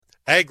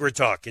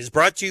AgriTalk is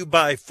brought to you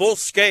by Full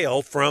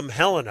Scale from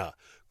Helena.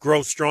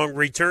 Grow strong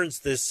returns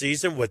this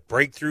season with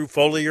breakthrough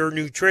foliar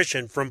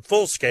nutrition from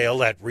Full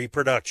Scale at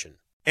Reproduction.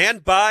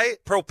 And by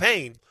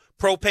Propane.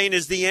 Propane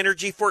is the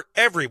energy for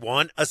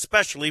everyone,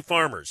 especially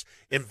farmers.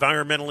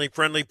 Environmentally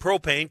friendly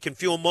propane can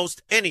fuel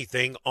most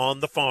anything on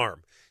the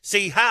farm.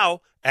 See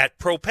how at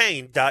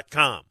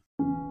propane.com.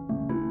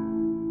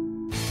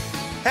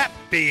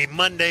 Happy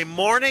Monday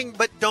morning,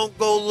 but don't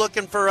go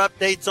looking for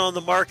updates on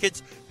the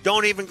markets.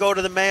 Don't even go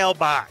to the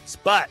mailbox.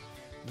 But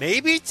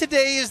maybe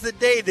today is the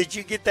day that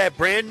you get that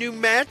brand new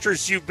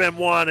mattress you've been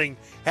wanting.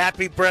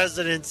 Happy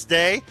President's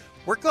Day.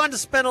 We're going to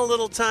spend a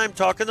little time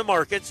talking the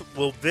markets.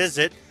 We'll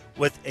visit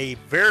with a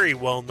very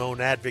well-known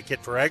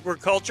advocate for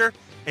agriculture.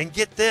 And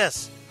get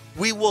this,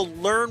 we will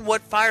learn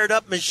what fired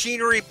up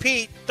Machinery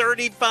Pete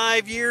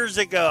 35 years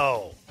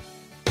ago.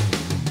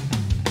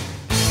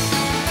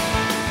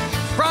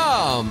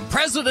 From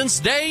President's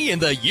Day in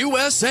the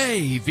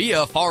USA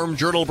via Farm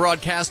Journal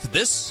broadcast,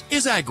 this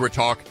is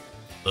AgriTalk.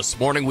 This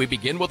morning we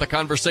begin with a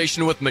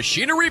conversation with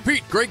Machinery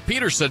Pete Greg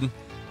Peterson.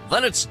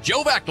 Then it's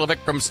Joe Vaklovic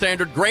from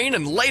Standard Grain,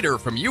 and later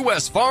from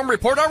U.S. Farm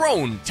Report, our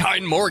own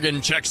Tyne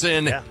Morgan checks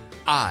in. Yeah.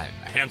 I'm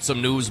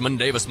handsome newsman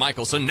Davis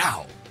Michelson.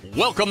 Now,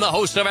 welcome the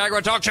host of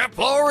AgriTalk, Chip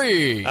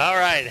Flory. All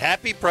right,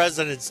 happy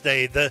President's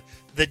Day. The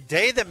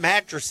day that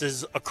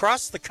mattresses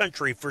across the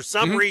country, for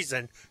some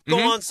reason, go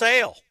on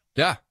sale.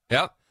 Yeah.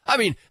 I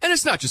mean, and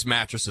it's not just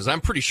mattresses. I'm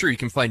pretty sure you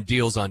can find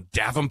deals on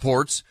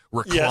Davenports,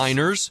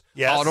 recliners,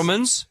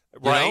 ottomans.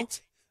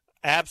 Right.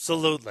 Know?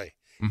 Absolutely.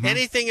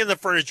 Anything in the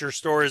furniture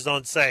store is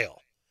on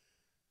sale.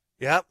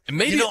 Yep. And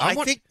maybe I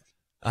think.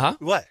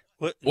 What?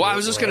 Well, I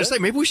was just going to say,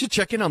 maybe we should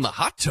check in on the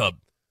hot tub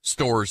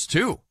stores,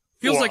 too.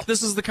 Feels like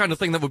this is the kind of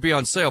thing that would be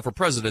on sale for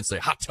President's Day.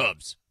 Hot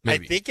tubs,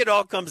 maybe. I think it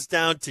all comes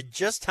down to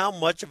just how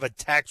much of a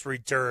tax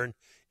return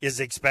is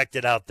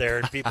expected out there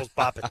in people's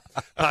pockets.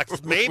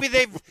 Maybe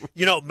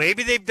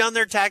they've done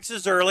their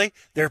taxes early.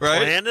 They're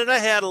planning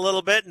ahead a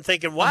little bit and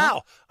thinking,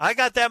 wow, I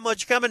got that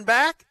much coming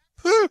back.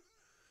 Whew.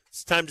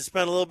 It's time to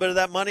spend a little bit of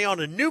that money on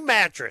a new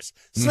mattress.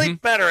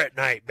 Sleep better at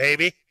night,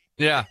 baby.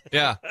 Yeah.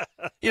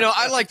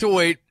 I like to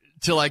wait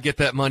till I get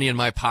that money in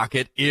my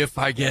pocket, if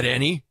I get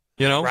any,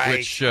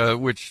 which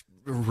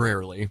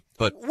rarely.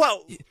 But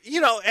well,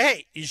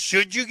 hey,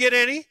 should you get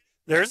any?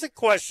 There's a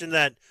question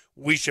that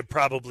we should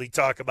probably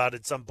talk about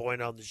at some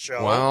point on the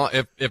show. Well,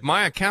 if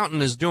my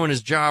accountant is doing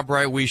his job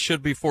right, we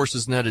should be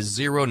forces net is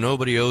zero.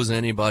 Nobody owes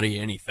anybody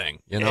anything.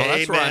 Amen,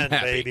 that's where I'm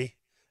happy. Baby.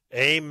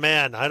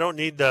 Amen. I don't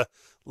need to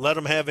let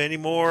them have any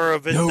more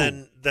of it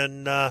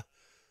than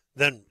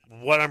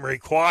what I'm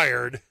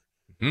required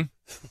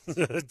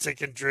to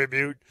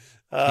contribute.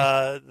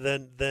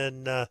 That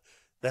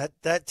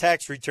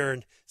tax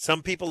return.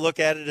 Some people look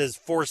at it as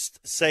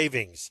forced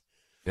savings.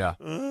 Yeah.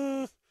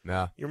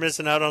 Yeah. You're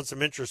missing out on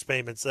some interest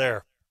payments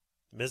there.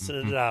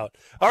 Missing it out.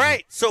 All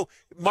right. So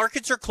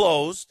markets are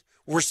closed.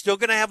 We're still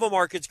going to have a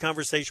markets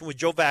conversation with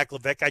Joe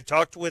Vaklovic. I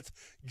talked with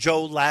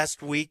Joe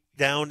last week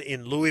down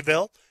in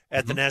Louisville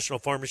at the National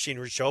Farm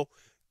Machinery Show.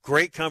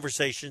 Great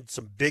conversation.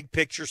 Some big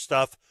picture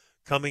stuff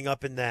coming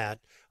up in that.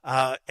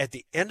 At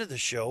the end of the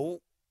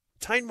show,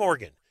 Tyne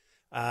Morgan.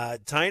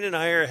 Tyne and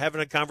I are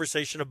having a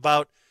conversation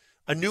about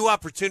a new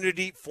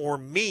opportunity for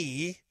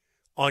me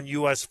on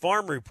U.S.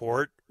 Farm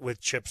Report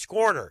with Chip's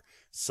Corner.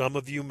 Some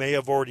of you may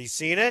have already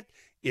seen it.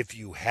 If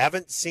you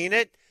haven't seen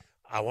it,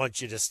 I want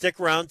you to stick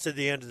around to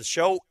the end of the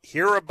show,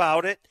 hear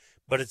about it,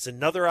 but it's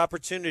another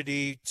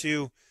opportunity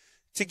to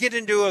get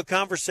into a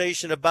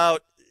conversation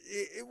about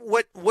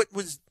what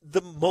was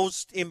the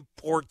most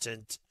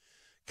important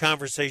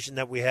conversation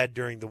that we had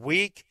during the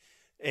week.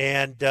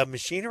 And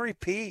Machinery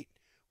Pete,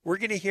 we're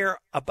going to hear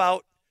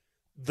about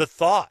the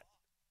thought,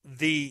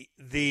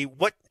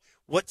 what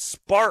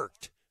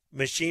sparked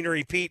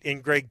Machinery Pete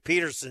in Greg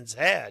Peterson's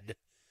head.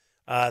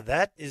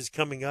 That is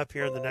coming up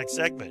here in the next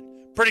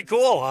segment. Pretty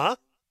cool, huh?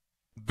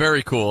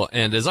 Very cool.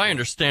 And as I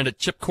understand it,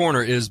 Chip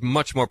Corner is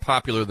much more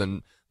popular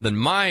than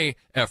my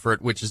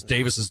effort, which is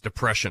Davis's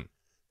depression.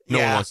 No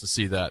one wants to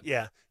see that.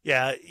 Yeah.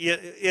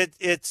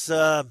 It's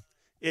a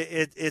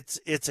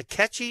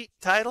catchy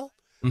title,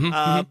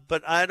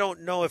 but I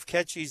don't know if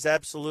catchy's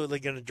absolutely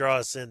going to draw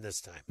us in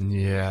this time.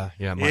 Yeah,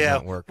 it might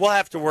not work. We'll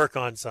have to work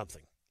on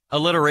something.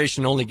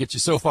 Alliteration only gets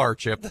you so far,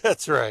 Chip.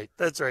 That's right.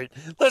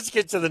 Let's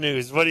get to the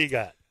news. What do you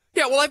got?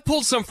 Yeah, well, I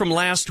pulled some from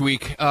last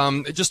week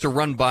just to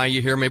run by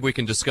you here. Maybe we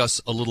can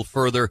discuss a little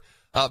further.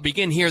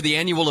 Begin here. The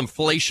annual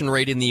inflation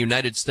rate in the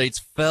United States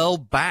fell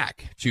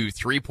back to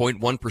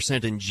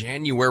 3.1% in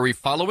January,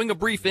 following a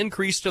brief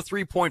increase to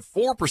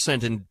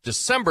 3.4% in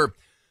December.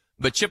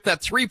 But, Chip,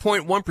 that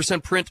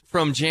 3.1% print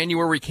from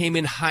January came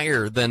in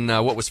higher than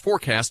what was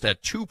forecast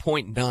at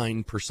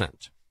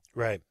 2.9%.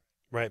 Right.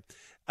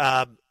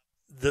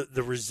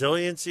 The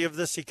resiliency of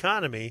this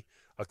economy,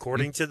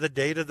 according to the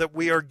data that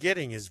we are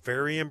getting, is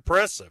very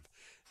impressive.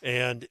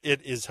 And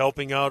it is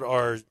helping out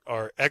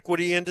our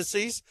equity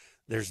indices.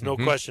 There's no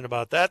question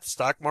about that.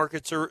 Stock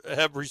markets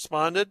have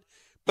responded.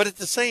 But at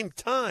the same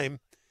time,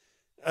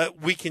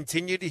 we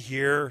continue to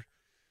hear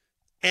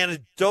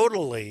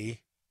anecdotally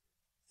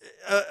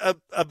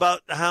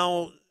about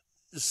how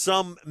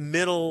some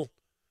middle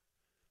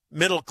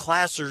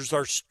classers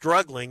are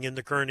struggling in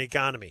the current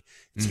economy.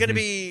 It's going to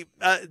be,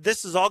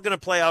 this is all going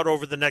to play out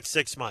over the next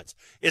 6 months.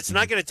 It's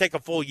not going to take a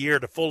full year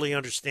to fully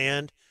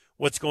understand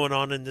what's going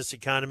on in this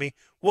economy.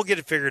 We'll get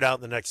it figured out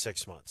in the next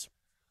 6 months.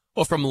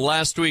 Well, from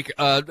last week,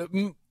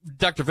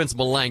 Dr. Vince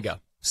Malanga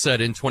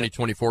said in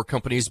 2024,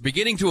 companies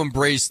beginning to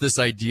embrace this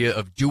idea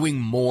of doing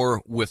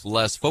more with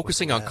less,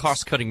 focusing on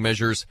cost-cutting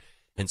measures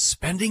and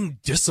spending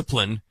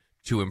discipline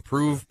to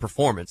improve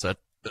performance.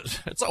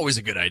 That's always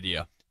a good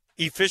idea.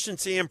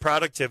 Efficiency and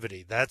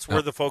productivity. That's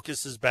where the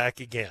focus is back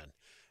again.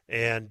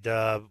 And,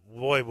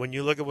 boy, when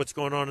you look at what's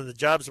going on in the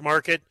jobs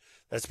market,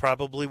 that's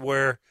probably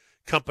where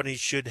companies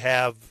should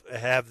have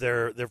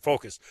their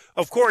focus.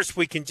 Of course,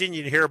 we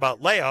continue to hear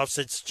about layoffs.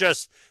 It's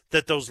just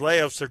that those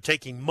layoffs are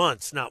taking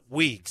months, not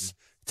weeks,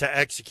 to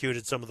execute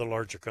at some of the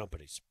larger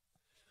companies.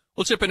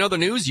 Well, Chip, in other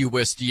news,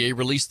 USDA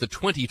released the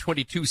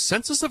 2022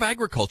 Census of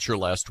Agriculture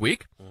last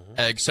week.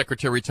 Ag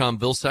Secretary Tom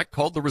Vilsack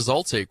called the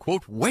results a,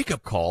 quote,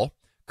 wake-up call,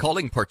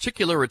 calling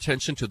particular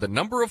attention to the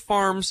number of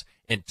farms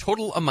and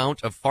total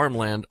amount of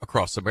farmland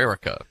across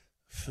America.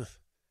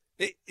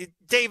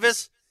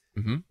 Davis,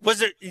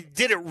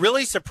 did it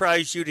really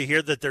surprise you to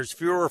hear that there's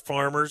fewer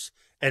farmers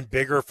and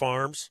bigger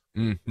farms?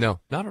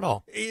 No, not at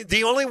all.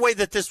 The only way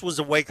that this was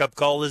a wake-up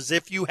call is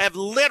if you have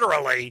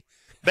literally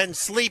been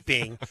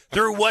sleeping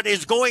through what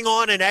is going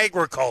on in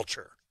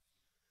agriculture.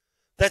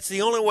 That's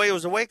the only way it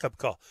was a wake-up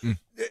call.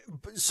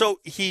 So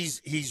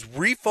he's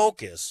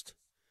refocused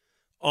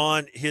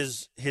on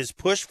his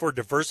push for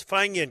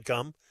diversifying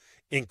income,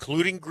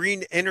 including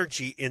green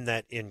energy in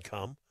that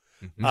income.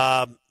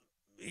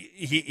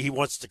 He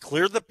wants to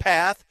clear the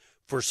path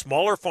for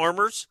smaller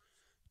farmers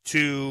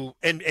to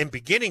and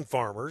beginning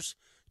farmers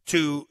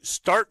to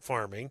start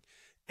farming,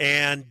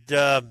 and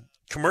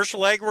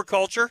commercial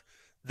agriculture,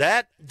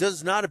 that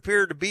does not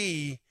appear to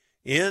be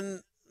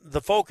in the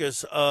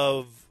focus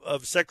of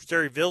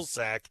Secretary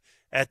Vilsack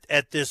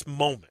at this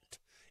moment.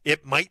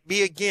 It might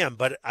be again,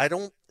 but I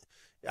don't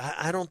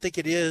think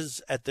it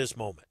is at this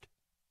moment.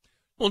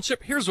 Well,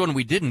 Chip, here's one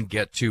we didn't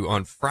get to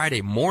on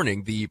Friday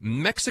morning. The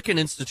Mexican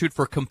Institute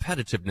for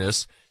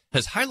Competitiveness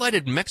has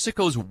highlighted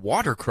Mexico's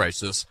water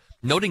crisis,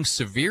 noting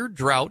severe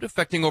drought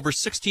affecting over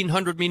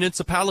 1,600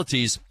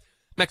 municipalities.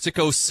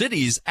 Mexico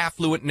City's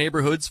affluent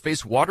neighborhoods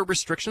face water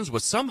restrictions,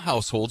 with some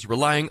households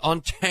relying on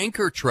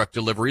tanker truck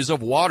deliveries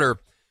of water.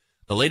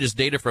 The latest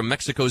data from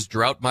Mexico's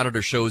drought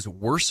monitor shows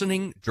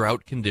worsening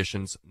drought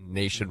conditions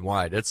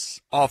nationwide. It's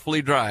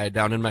awfully dry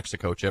down in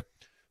Mexico, Chip.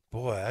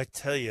 Boy, I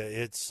tell you,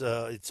 it's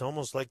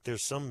almost like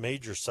there's some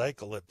major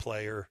cycle at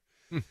play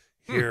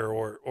here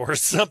or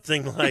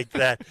something like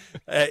that.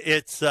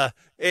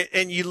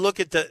 And you look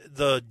at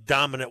the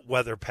dominant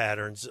weather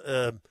patterns.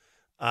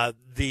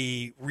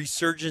 The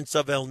resurgence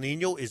of El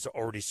Nino is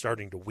already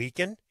starting to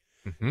weaken,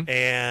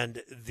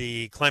 and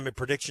the Climate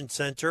Prediction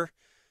Center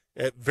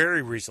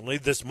very recently,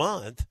 this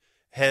month,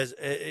 has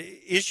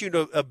issued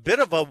a bit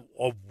of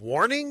a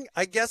warning.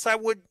 I guess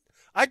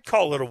I'd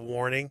call it a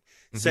warning,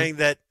 saying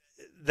that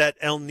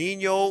El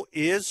Nino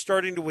is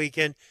starting to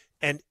weaken,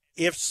 and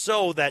if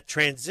so, that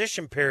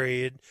transition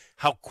period,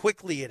 how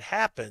quickly it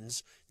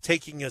happens,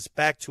 taking us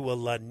back to a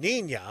La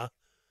Nina,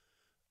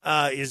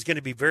 is going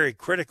to be very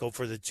critical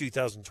for the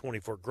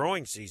 2024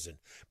 growing season.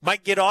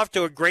 Might get off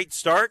to a great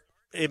start.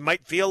 It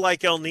might feel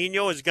like El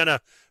Nino is going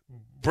to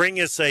bring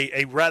us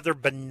a rather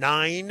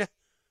benign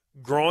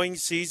growing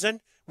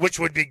season, which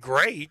would be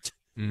great,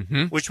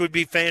 which would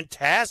be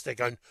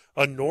fantastic,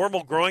 a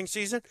normal growing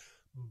season.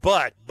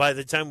 But by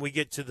the time we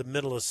get to the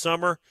middle of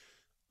summer,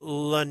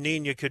 La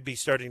Nina could be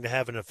starting to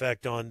have an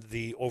effect on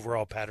the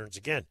overall patterns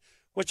again,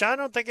 which I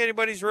don't think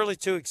anybody's really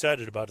too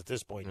excited about at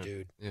this point,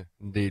 dude. Yeah,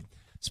 indeed.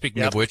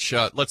 Speaking of which,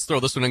 let's throw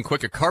this one in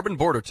quick. A carbon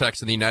border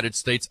tax in the United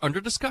States under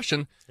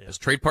discussion as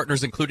trade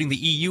partners, including the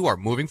EU, are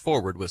moving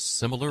forward with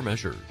similar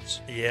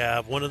measures. Yeah,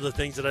 one of the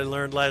things that I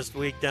learned last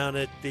week down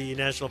at the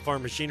National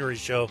Farm Machinery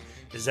Show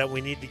is that we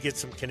need to get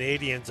some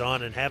Canadians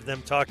on and have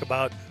them talk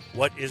about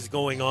what is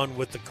going on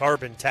with the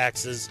carbon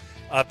taxes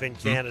up in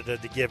Canada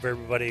to give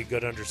everybody a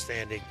good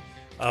understanding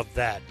of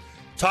that.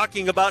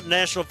 Talking about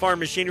National Farm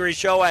Machinery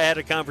Show, I had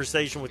a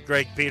conversation with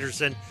Greg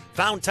Peterson.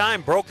 Found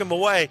time, broke him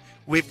away.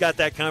 We've got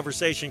that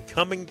conversation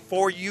coming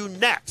for you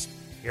next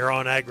here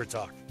on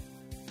AgriTalk.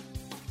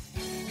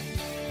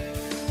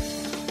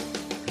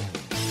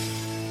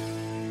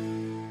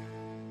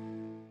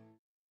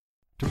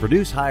 To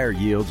produce higher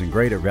yields and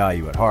greater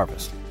value at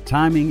harvest,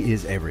 timing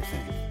is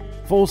everything.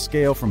 Full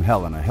Scale from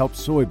Helena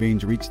helps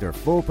soybeans reach their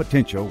full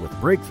potential with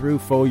breakthrough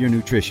foliar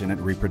nutrition and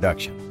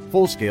reproduction.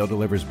 Full Scale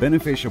delivers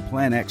beneficial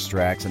plant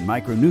extracts and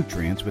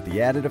micronutrients with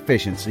the added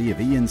efficiency of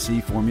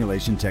ENC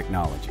formulation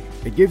technology.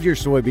 It gives your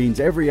soybeans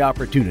every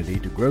opportunity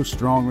to grow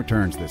strong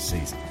returns this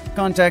season.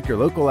 Contact your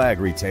local ag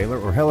retailer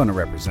or Helena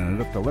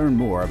representative to learn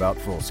more about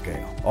Full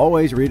Scale.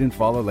 Always read and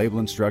follow label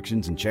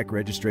instructions and check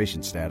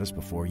registration status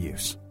before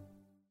use.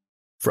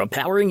 From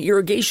powering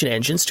irrigation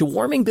engines to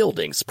warming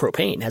buildings,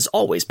 propane has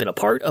always been a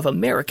part of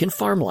American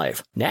farm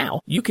life.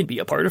 Now, you can be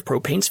a part of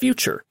propane's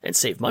future and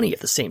save money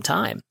at the same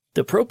time.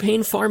 The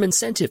Propane Farm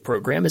Incentive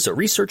Program is a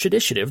research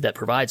initiative that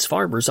provides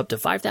farmers up to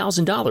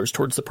 $5,000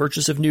 towards the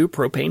purchase of new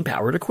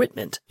propane-powered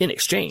equipment. In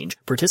exchange,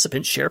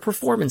 participants share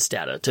performance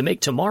data to make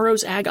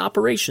tomorrow's ag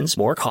operations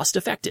more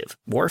cost-effective,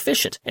 more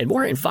efficient, and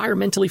more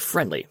environmentally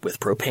friendly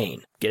with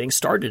propane. Getting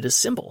started is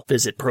simple.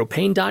 Visit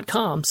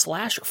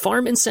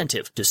propane.com/farm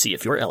incentive to see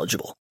if you're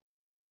eligible.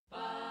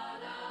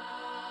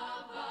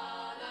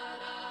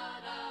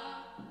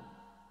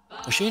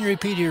 Machinery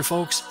Pete here,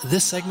 folks.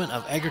 This segment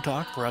of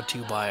AgriTalk brought to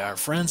you by our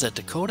friends at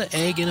Dakota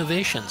Ag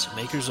Innovations,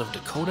 makers of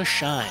Dakota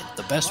Shine,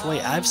 the best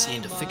way I've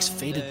seen to fix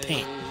faded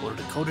paint. Go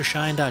to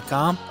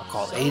dakotashine.com or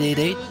call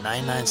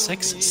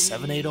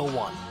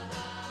 888-996-7801.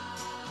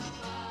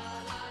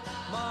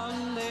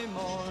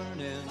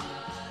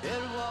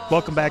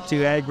 Welcome back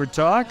to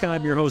AgriTalk.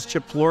 I'm your host,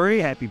 Chip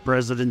Flory. Happy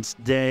President's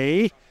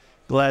Day.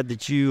 Glad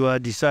that you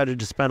decided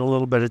to spend a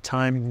little bit of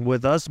time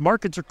with us.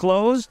 Markets are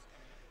closed,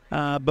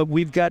 but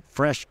we've got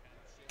fresh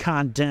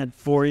content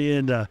for you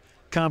and a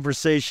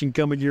conversation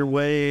coming your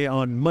way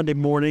on Monday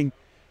morning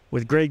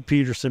with Greg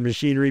Peterson,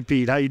 Machinery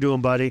Pete. How you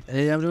doing, buddy?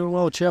 Hey, I'm doing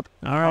well, Chip.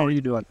 All right. How are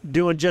you doing?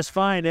 Doing just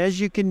fine.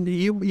 As you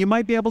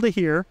might be able to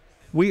hear,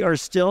 we are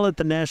still at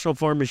the National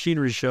Farm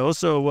Machinery Show,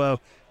 so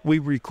we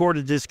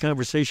recorded this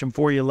conversation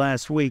for you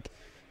last week.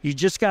 You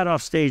just got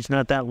off stage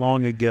not that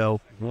long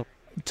ago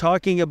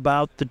talking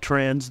about the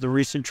trends, the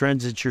recent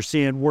trends that you're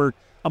seeing. We're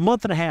a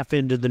month and a half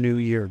into the new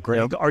year,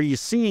 Greg. Yep. Are you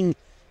seeing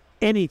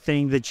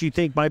anything that you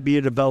think might be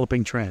a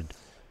developing trend?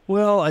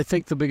 Well, I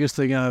think the biggest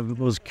thing I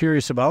was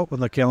curious about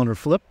when the calendar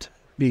flipped,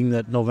 being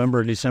that November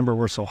and December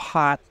were so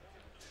hot,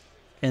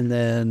 and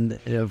then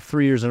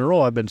 3 years in a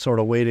row I've been sort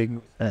of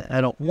waiting. I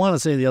don't want to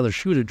say the other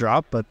shoe to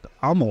drop, but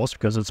almost,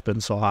 because it's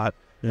been so hot.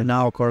 And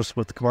now, of course,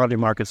 with the commodity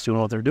markets doing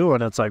what they're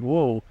doing, it's like,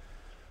 whoa,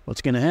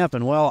 what's going to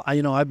happen? Well,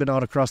 I've been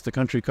out across the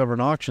country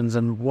covering auctions,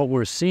 and what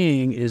we're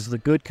seeing is the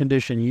good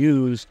condition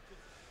used,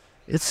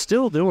 it's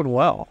still doing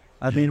well.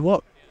 I mean,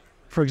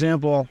 for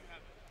example,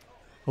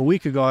 a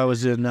week ago I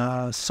was in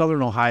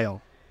southern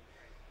Ohio.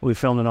 We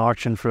filmed an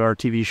auction for our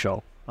TV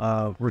show,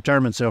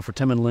 retirement sale for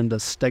Tim and Linda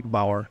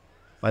Stegbauer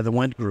by the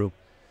Wendt Group.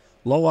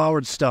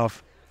 Low-hourred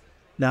stuff.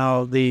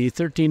 Now, the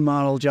 13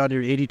 model John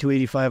Deere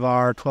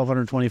 8285R,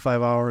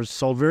 1,225 hours,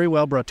 sold very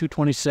well, brought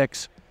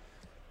 226.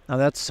 Now,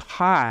 that's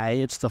high.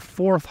 It's the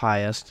fourth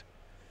highest,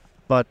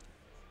 but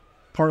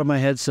part of my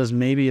head says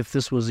maybe if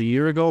this was a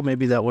year ago,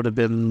 maybe that would have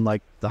been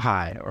like the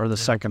high or the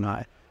second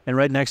high. And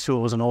right next to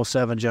it was an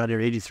 07 John Deere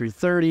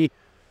 8330,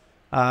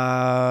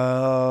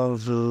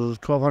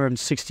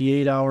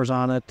 1,268 hours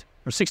on it,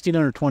 or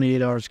 1,628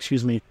 hours,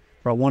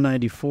 about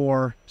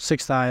 194,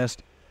 sixth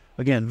highest.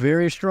 Again,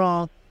 very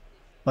strong,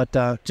 but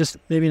just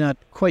maybe not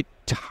quite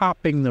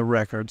topping the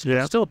records.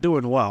 Yeah. Still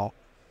doing well.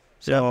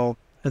 So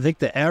I think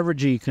the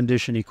average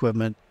condition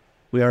equipment,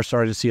 we are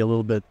starting to see a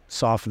little bit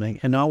softening.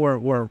 And now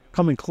we're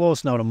coming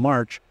close now to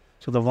March,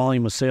 so the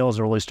volume of sales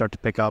will really start to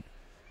pick up.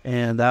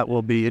 And that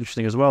will be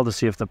interesting as well to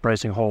see if the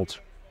pricing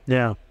holds.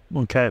 Yeah,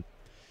 okay.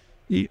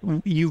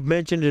 You've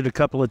mentioned it a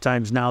couple of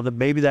times now that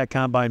maybe that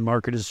combine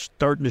market is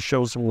starting to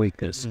show some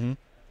weakness. Mm-hmm.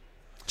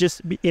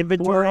 Just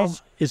inventories? Well,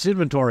 it's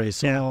inventory.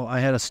 So I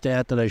had a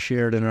stat that I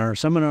shared in our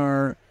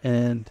seminar,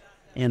 and,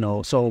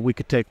 so we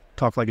could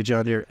talk like a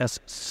John Deere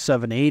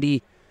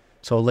S780,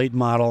 so late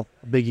model,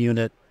 big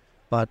unit.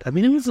 But, it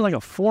was like a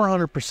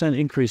 400%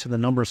 increase in the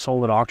number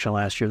sold at auction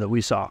last year that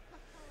we saw.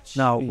 Jeez.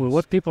 Now,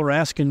 what people are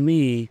asking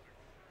me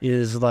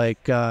is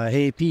like,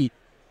 hey, Pete,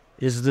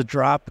 is the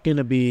drop going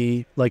to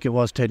be like it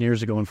was 10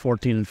 years ago in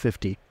 14 and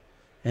 50?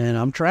 And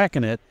I'm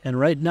tracking it, and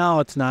right now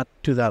it's not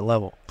to that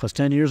level. Because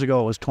 10 years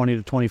ago it was 20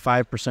 to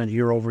 25%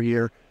 year over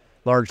year,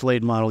 large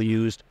late model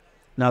used.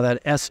 Now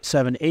that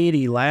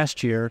S780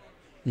 last year,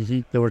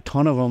 there were a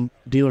ton of them.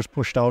 Dealers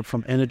pushed out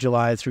from end of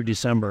July through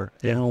December.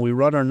 Yeah. And when we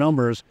run our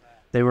numbers,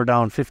 they were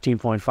down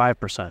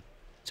 15.5%.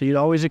 So you'd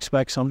always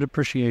expect some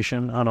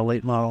depreciation on a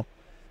late model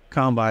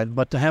combine,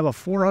 but to have a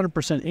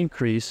 400%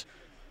 increase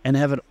and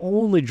have it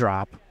only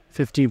drop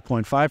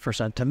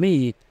 15.5%, to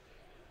me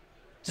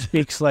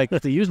speaks like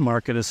the used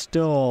market is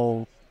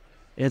still,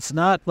 it's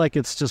not like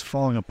it's just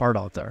falling apart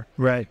out there.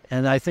 Right.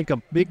 And I think a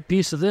big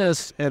piece of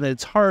this, and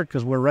it's hard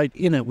because we're right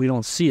in it, we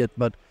don't see it,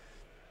 but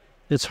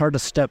it's hard to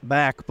step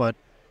back, but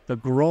the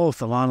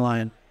growth of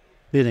online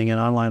bidding and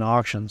online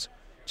auctions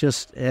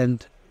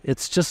and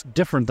it's just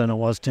different than it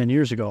was 10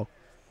 years ago.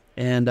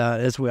 And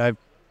I've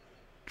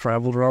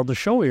traveled around the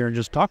show here and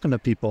just talking to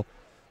people.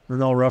 For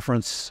no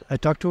reference, I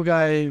talked to a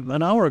guy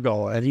an hour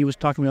ago, and he was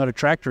talking about a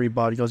tractor he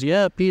bought. He goes,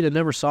 "Yeah, Pete, I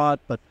never saw it,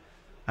 but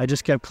I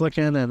just kept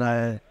clicking, and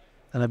I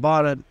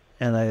bought it,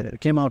 and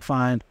it came out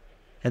fine."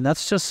 And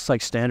that's just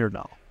like standard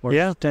now.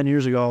 Whereas 10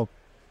 years ago,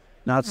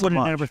 not so much. Would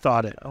have never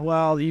thought it.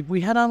 Well,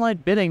 we had online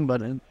bidding,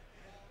 but I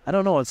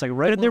don't know. It's like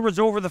right. And there was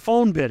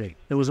over-the-phone bidding.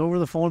 There was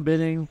over-the-phone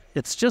bidding.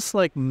 It's just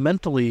like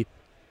mentally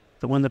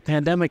that when the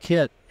pandemic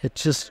hit, it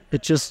just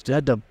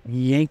had to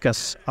yank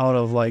us out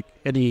of like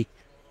any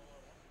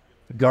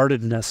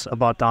guardedness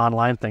about the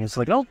online thing. It's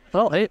like, oh,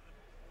 well, hey.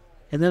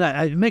 And then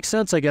it makes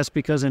sense, I guess,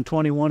 because in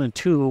 21 and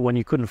 2, when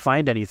you couldn't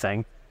find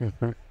anything,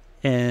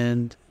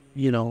 and,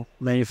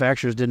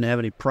 manufacturers didn't have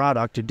any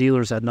product, the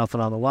dealers had nothing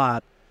on the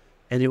lot,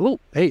 and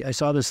hey, I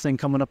saw this thing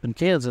coming up in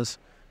Kansas.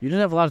 You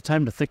didn't have a lot of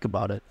time to think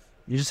about it.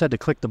 You just had to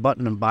click the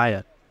button and buy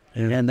it.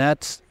 Yeah. And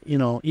that's,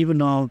 even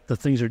though the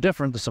things are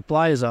different, the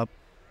supply is up,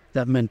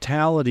 that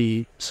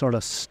mentality sort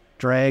of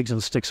drags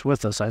and sticks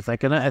with us, I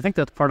think. And I think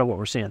that's part of what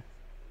we're seeing.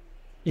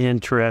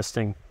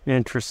 Interesting.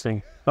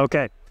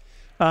 Okay.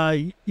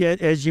 Yeah,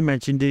 as you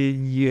mentioned,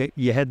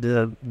 you had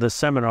the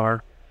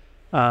seminar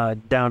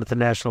down at the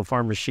National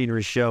Farm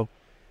Machinery Show.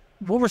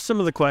 What were some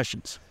of the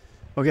questions?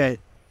 Okay,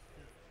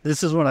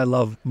 this is what I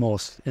love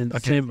most. And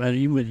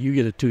you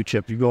get it too,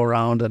 Chip. You go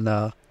around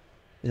and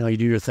you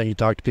do your thing, you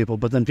talk to people,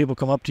 but then people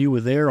come up to you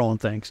with their own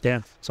things.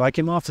 Yeah. So I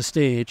came off the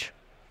stage,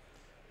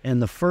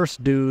 and the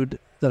first dude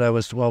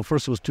that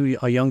first was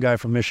a young guy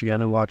from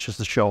Michigan who watches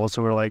the show.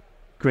 So we're like,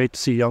 great to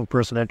see a young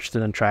person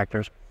interested in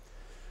tractors.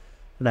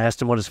 And I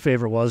asked him what his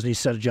favorite was, and he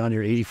said, John,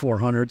 you're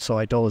 8400. So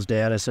I told his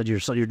dad, I said,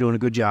 you're doing a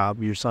good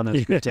job. Your son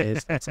has good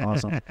taste. That's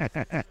awesome.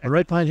 And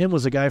right behind him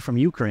was a guy from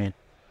Ukraine.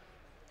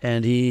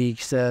 And he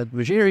said,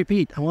 Machinery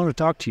Pete, I want to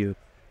talk to you.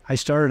 I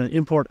started an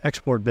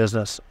import-export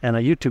business and a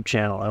YouTube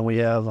channel, and we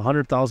have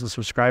 100,000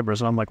 subscribers.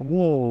 And I'm like,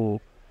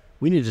 whoa,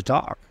 we need to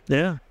talk.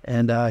 Yeah.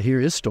 And hear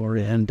his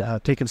story and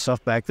taking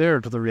stuff back there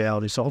to the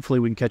reality. So hopefully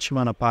we can catch him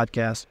on a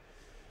podcast.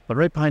 But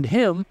right behind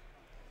him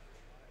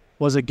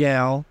was a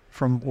gal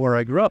from where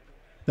I grew up,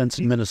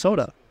 Benson,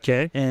 Minnesota.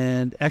 Okay.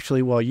 And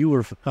actually, while you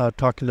were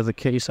talking to the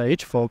Case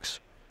IH folks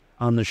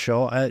on the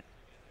show,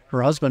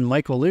 her husband,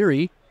 Mike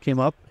O'Leary, came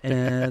up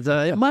and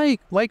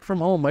Mike from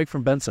home, Mike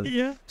from Benson.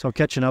 Yeah. So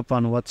catching up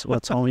on what's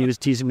home. He was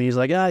teasing me. He's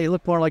like, you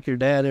look more like your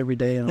dad every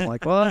day. And I'm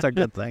like, well, that's a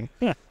good thing.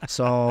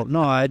 So,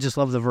 no, I just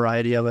love the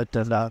variety of it.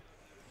 And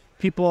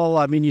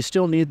people, you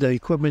still need the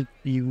equipment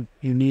you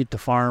need to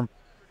farm.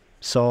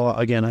 So,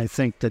 again, I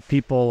think that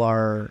people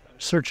are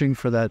searching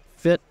for that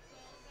fit.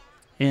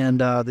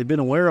 And they've been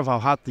aware of how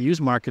hot the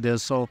used market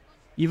is. So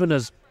even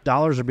as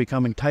dollars are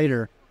becoming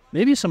tighter,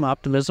 maybe some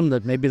optimism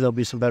that maybe there'll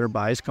be some better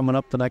buys coming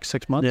up the next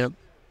 6 months.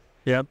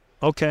 Yep.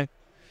 Okay.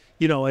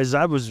 As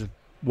I was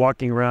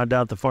walking around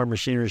down at the Farm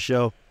Machinery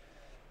Show,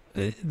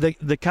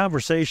 the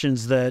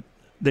conversations that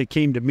they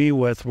came to me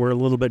with were a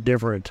little bit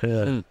different.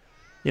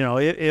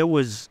 It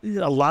was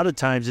a lot of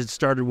times it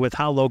started with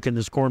how low can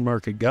this corn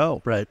market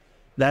go? Right.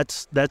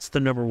 That's the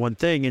number one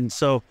thing. And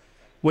so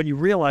when you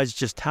realize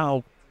just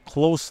how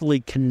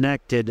closely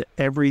connected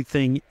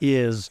everything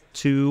is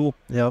to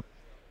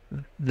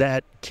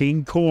that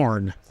king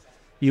corn.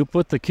 You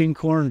put the king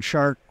corn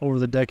chart over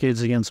the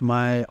decades against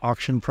my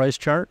auction price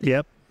chart.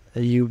 Yep.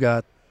 You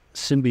got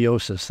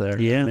symbiosis there.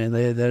 Yeah.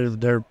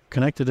 They're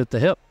connected at the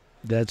hip.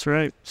 That's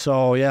right.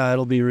 So, yeah,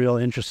 it'll be real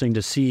interesting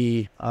to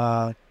see,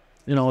 as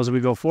we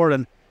go forward.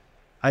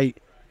 And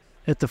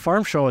at the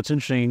farm show, it's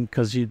interesting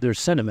because there's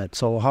sentiment.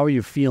 So how are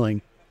you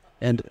feeling?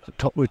 And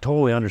we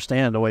totally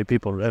understand the way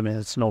people,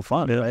 it's no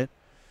fun, right?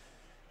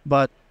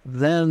 But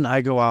then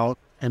I go out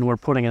and we're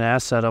putting an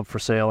asset up for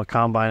sale, a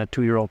combine, a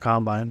 2-year-old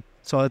combine.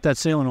 So at that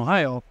sale in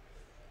Ohio,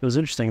 it was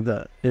interesting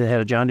that it had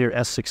a John Deere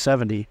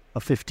S670, a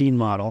 15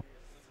 model.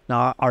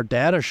 Now, our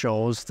data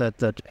shows that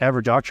the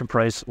average auction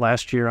price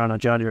last year on a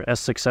John Deere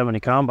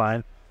S670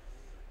 combine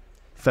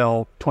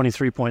fell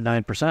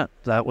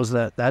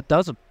 23.9%. That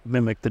doesn't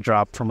mimic the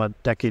drop from a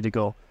decade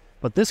ago.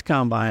 But this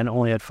combine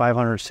only had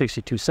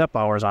 562 SEP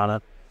hours on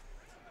it.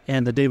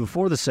 And the day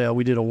before the sale,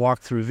 we did a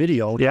walkthrough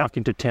video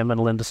talking to Tim and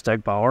Linda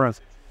Stegbauer.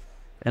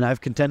 And I've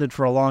contended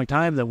for a long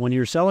time that when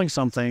you're selling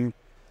something,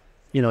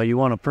 you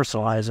want to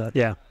personalize it.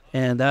 Yeah.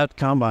 And that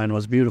combine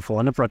was beautiful,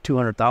 and it brought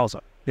 200,000.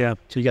 Yeah.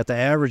 So you got the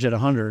average at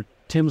 100.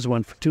 Tim's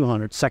went for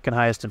 200, second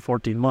highest in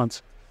 14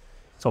 months.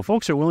 So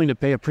folks are willing to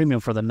pay a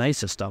premium for the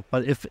nicest stuff,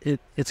 but if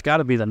it's got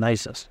to be the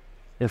nicest.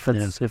 If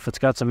it's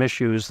got some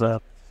issues, then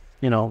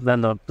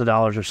the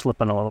dollars are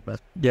slipping a little bit.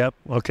 Yep.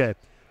 Okay.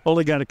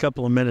 Only got a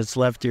couple of minutes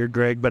left here,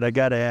 Greg, but I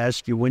got to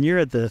ask you, when you're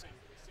at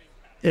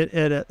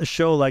a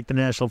show like the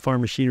National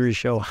Farm Machinery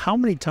Show, how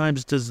many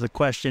times does the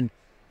question,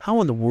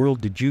 how in the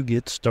world did you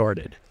get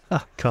started,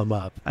 come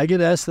up? I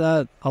get asked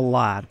that a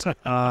lot.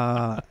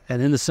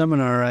 And in the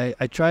seminar,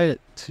 I try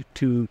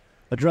to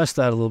address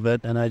that a little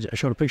bit, and I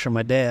showed a picture of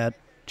my dad,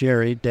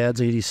 Jerry.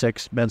 Dad's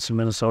 86, Benson,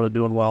 Minnesota,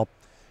 doing well.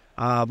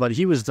 But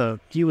he was the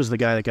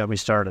guy that got me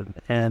started.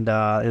 And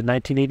in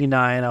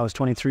 1989, I was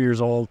 23 years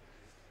old.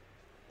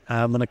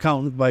 I'm an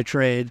accountant by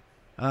trade,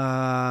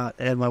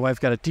 and my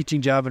wife got a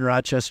teaching job in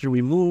Rochester.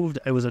 We moved.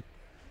 It was a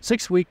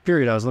 6-week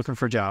period. I was looking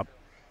for a job,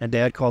 and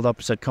Dad called up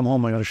and said, "Come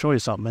home. I'm going to show you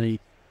something." And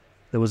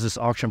there was this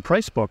auction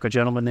price book. A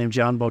gentleman named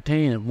John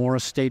Botain at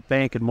Morris State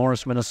Bank in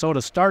Morris,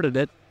 Minnesota, started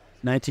it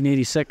in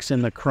 1986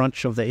 in the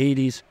crunch of the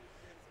 80s.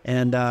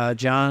 And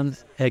John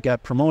had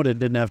got promoted,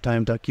 didn't have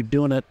time to keep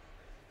doing it.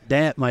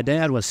 My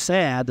dad was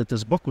sad that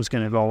this book was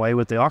going to go away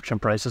with the auction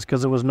prices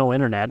because there was no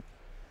internet.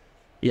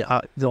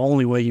 Yeah, the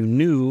only way you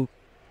knew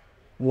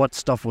what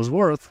stuff was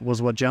worth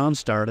was what John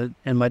started.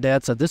 And my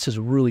dad said, "This is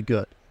really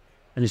good.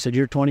 And he said,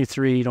 "You're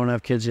 23, you don't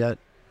have kids yet."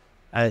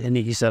 And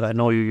he said, "I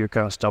know you. You're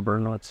kind of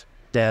stubborn. It's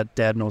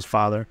dad knows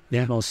father,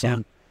 knows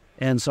son."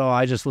 Yeah. And so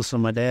I just listened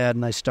to my dad,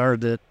 and I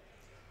started it.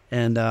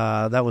 And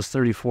that was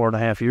 34 and a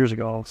half years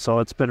ago. So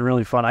it's been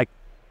really fun. I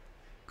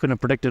couldn't have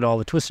predicted all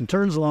the twists and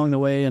turns along the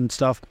way and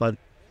stuff, but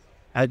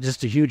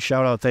just a huge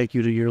shout out, thank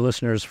you to your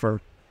listeners for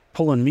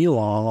pulling me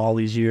along all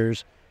these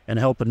years and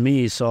helping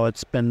me. So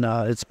it's been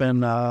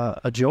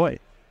a joy.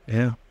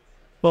 Yeah.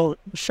 Well,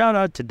 shout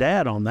out to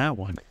Dad on that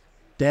one.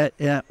 Dad,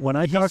 yeah. When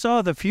I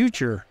saw the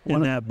future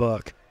in that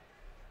book.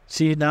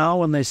 See, now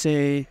when they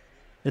say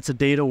it's a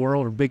data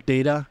world or big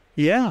data,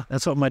 yeah,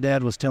 that's what my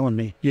dad was telling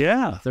me.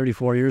 Yeah,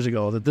 34 years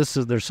ago, that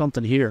there's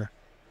something here.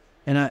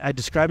 And I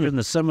described it in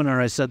the seminar.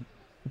 I said,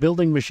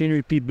 building machinery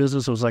repeat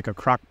business was like a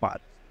crock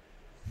pot.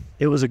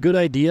 It was a good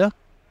idea,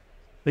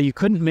 but you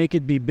couldn't make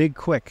it be big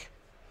quick.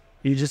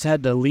 You just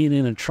had to lean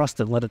in and trust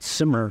it, let it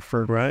simmer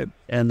for right.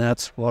 And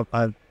that's what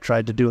I've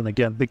tried to do. And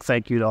again, big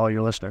thank you to all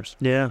your listeners.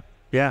 Yeah.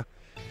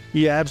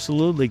 You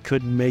absolutely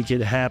couldn't make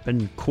it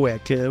happen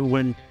quick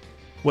when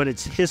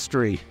it's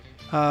history.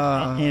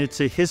 It's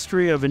a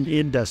history of an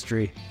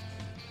industry.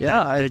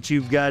 Yeah, that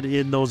you've got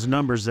in those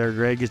numbers there,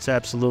 Greg. It's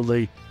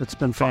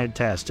been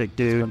fantastic,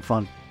 dude. It's been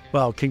fun.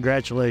 Well,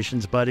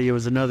 congratulations, buddy. It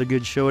was another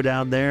good show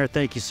down there.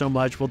 Thank you so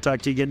much. We'll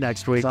talk to you again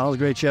next week. Sounds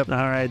great, Chip. All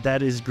right,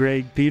 that is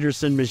Greg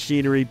Peterson,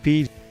 Machinery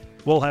Pete.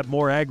 We'll have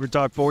more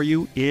AgriTalk for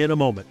you in a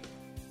moment.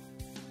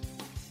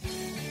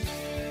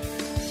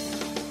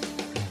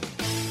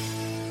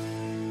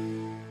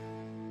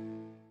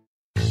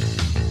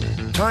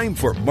 Time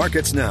for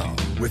Markets Now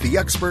with the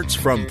experts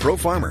from Pro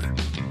Farmer.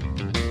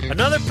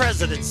 Another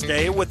President's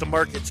Day with the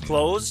markets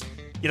closed.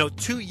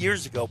 2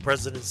 years ago,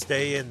 President's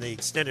Day and the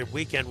extended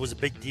weekend was a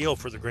big deal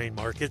for the grain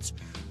markets.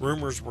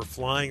 Rumors were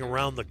flying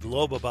around the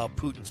globe about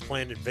Putin's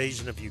planned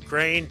invasion of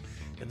Ukraine,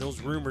 and those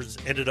rumors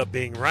ended up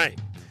being right.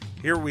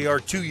 Here we are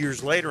 2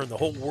 years later, and the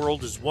whole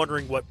world is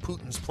wondering what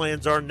Putin's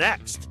plans are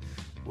next.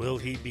 Will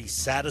he be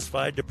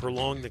satisfied to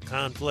prolong the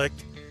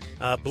conflict,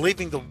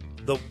 believing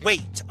the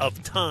weight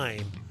of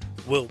time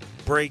will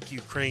break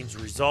Ukraine's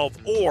resolve,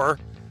 or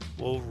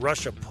will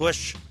Russia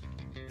push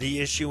the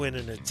issue in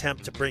an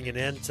attempt to bring an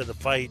end to the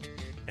fight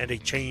and a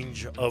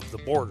change of the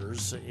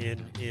borders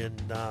in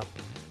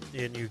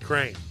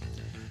Ukraine?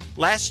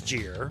 Last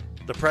year,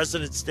 the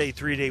President's Day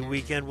 3-day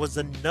weekend was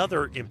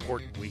another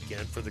important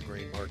weekend for the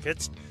grain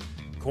markets.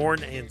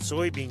 Corn and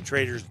soybean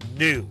traders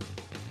knew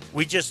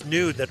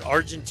that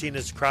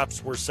Argentina's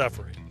crops were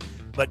suffering,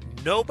 but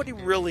nobody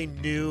really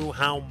knew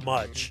how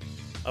much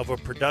of a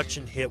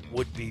production hit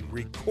would be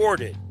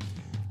recorded.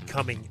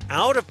 Coming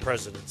out of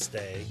President's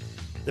Day,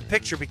 the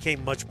picture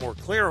became much more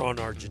clear on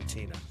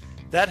Argentina.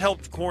 That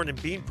helped corn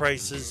and bean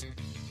prices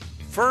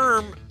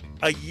firm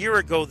a year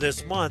ago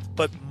this month,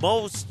 but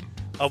most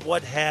of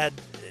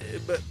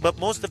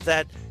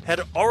that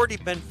had already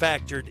been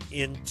factored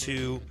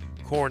into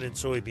corn and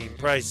soybean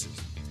prices.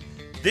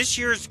 This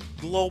year's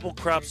global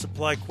crop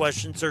supply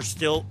questions are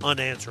still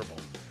unanswerable.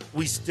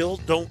 We still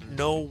don't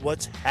know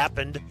what's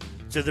happened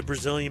to the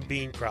Brazilian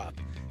bean crop,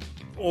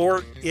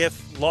 or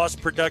if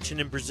lost production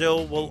in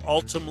Brazil will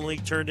ultimately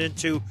turn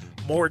into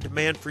more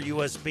demand for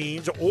U.S.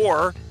 beans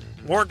or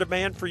more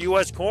demand for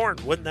U.S. corn.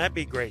 Wouldn't that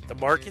be great? The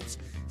markets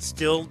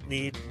still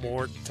need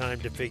more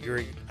time to figure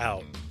it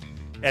out.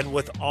 And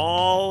with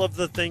all of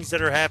the things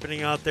that are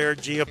happening out there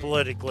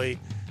geopolitically,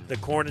 the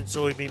corn and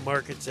soybean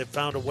markets have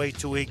found a way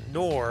to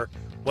ignore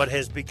what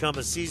has become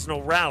a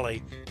seasonal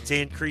rally to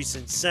increase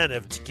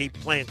incentive to keep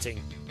planting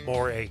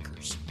more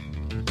acres.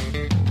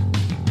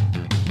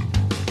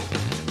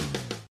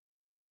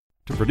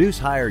 To produce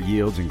higher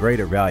yields and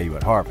greater value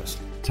at harvest,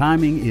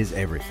 timing is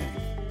everything.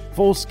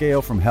 Full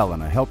Scale from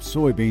Helena helps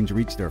soybeans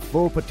reach their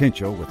full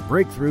potential with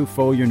breakthrough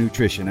foliar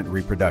nutrition and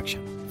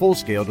reproduction. Full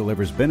Scale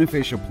delivers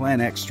beneficial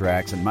plant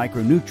extracts and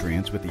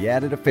micronutrients with the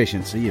added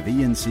efficiency of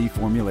ENC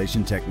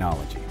formulation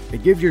technology.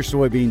 It gives your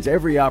soybeans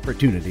every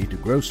opportunity to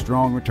grow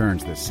strong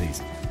returns this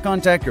season.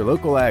 Contact your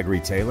local ag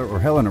retailer or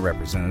Helena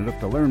representative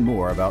to learn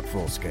more about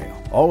Full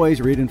Scale.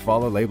 Always read and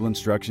follow label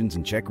instructions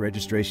and check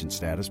registration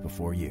status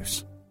before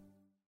use.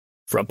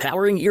 From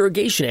powering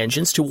irrigation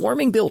engines to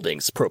warming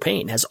buildings,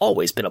 propane has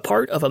always been a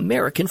part of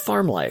American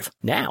farm life.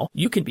 Now,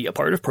 you can be a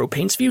part of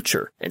propane's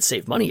future and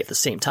save money at the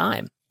same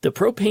time. The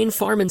Propane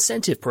Farm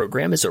Incentive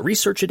Program is a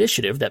research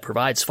initiative that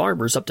provides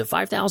farmers up to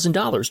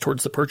 $5,000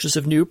 towards the purchase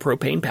of new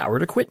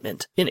propane-powered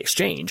equipment. In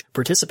exchange,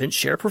 participants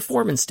share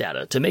performance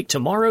data to make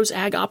tomorrow's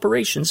ag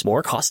operations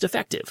more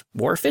cost-effective,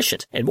 more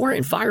efficient, and more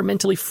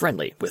environmentally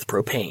friendly with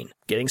propane.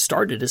 Getting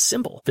started is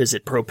simple.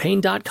 Visit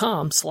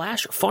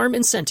propane.com/farm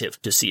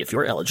incentive to see if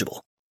you're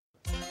eligible.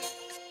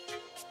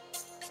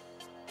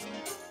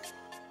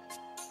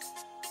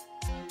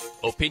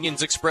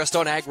 Opinions expressed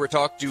on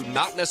AgriTalk do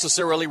not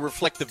necessarily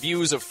reflect the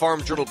views of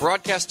Farm Journal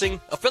Broadcasting,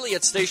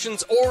 affiliate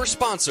stations, or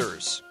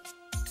sponsors.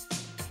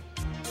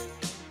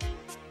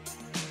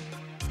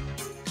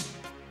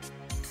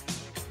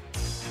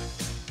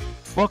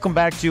 Welcome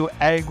back to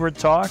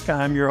AgriTalk.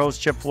 I'm your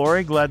host, Chip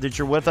Flory. Glad that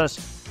you're with us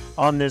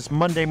on this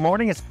Monday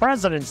morning. It's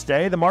President's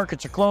Day. The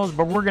markets are closed,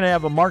 but we're going to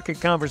have a market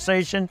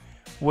conversation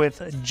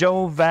with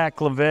Joe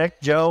Vaclavic.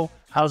 Joe,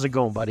 how's it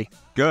going, buddy?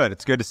 Good.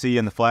 It's good to see you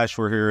in the flesh.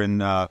 We're here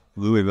in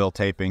Louisville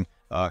taping.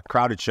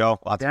 Crowded show.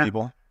 Lots of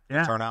people.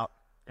 Turn out.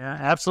 Yeah,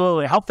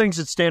 absolutely. How things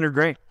at Standard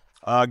Grain?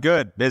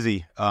 Good.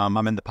 Busy.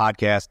 I'm in the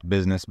podcast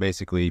business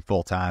basically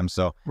full time.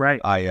 So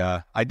right.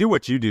 I do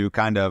what you do,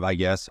 kind of, I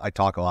guess. I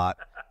talk a lot.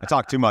 I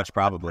talk too much,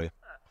 probably.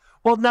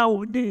 Well,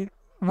 now,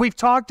 we've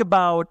talked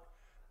about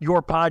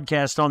your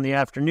podcast on the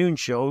afternoon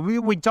show.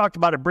 We talked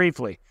about it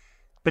briefly.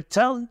 But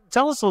tell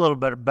us a little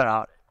bit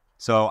about it.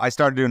 So I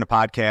started doing a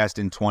podcast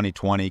in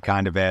 2020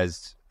 kind of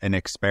as an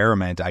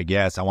experiment, I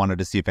guess. I wanted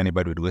to see if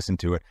anybody would listen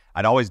to it.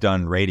 I'd always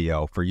done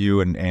radio for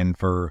you and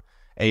for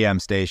AM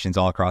stations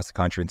all across the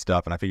country and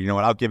stuff. And I figured, you know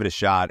what, I'll give it a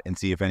shot and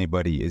see if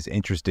anybody is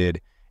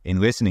interested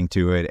in listening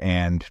to it.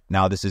 And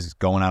now this is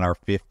going on our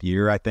 5th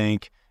year, I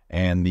think.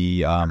 And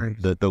the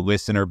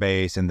listener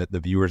base and the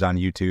viewers on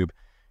YouTube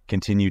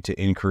continue to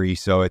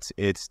increase. So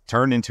it's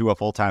turned into a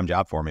full-time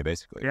job for me,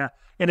 basically. Yeah.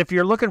 And if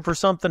you're looking for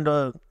something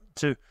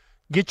to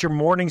get your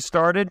morning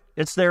started,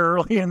 it's there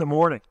early in the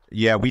morning.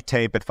 Yeah, we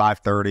tape at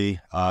 5:30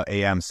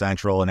 a.m.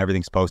 Central, and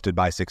everything's posted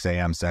by 6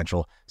 a.m.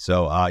 Central.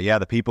 So,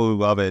 the people who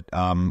love it,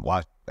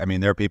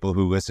 there are people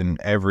who listen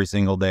every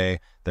single day.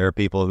 There are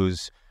people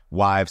whose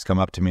wives come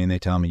up to me and they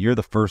tell me, "You're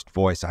the first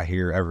voice I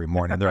hear every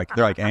morning." They're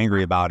like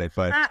angry about it,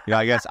 but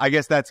I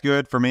guess that's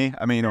good for me.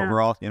 I mean,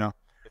 overall, if people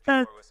are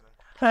listening.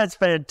 That's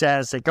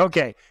fantastic.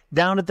 Okay,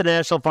 down at the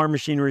National Farm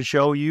Machinery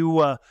Show, you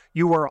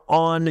were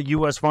on the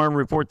U.S. Farm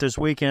Report this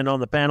weekend on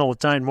the panel with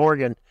Tyne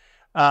Morgan.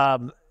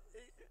 The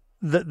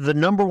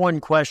number one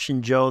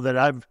question, Joe, that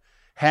I've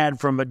had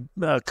from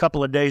a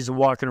couple of days of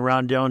walking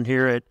around down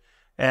here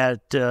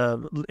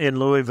in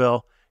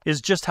Louisville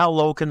is just how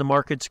low can the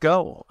markets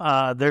go?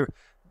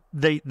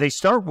 They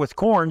start with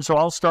corn, so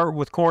I'll start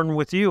with corn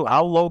with you.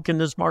 How low can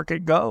this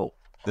market go?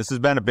 This has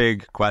been a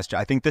big question.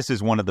 I think this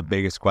is one of the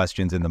biggest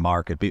questions in the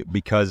market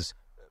because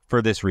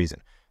for this reason.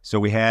 So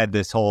we had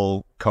this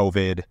whole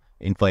COVID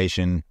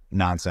inflation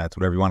nonsense,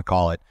 whatever you want to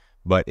call it,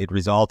 but it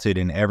resulted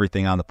in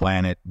everything on the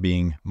planet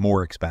being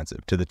more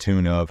expensive to the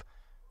tune of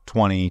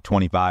 20,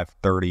 25,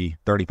 30,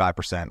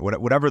 35%,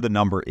 whatever the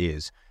number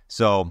is.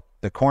 So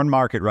the corn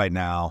market right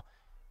now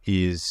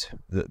is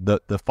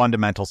the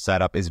fundamental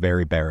setup is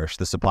very bearish.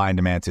 The supply and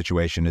demand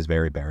situation is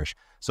very bearish.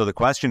 So the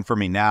question for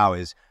me now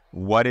is,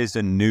 what is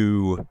a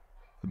new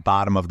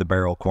bottom of the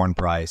barrel corn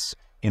price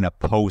in a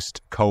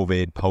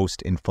post-COVID,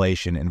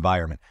 post-inflation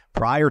environment?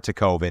 Prior to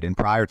COVID and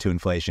prior to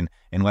inflation,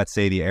 and let's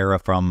say the era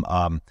from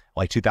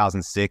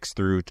 2006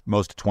 through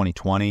most of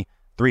 2020,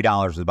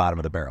 $3 was the bottom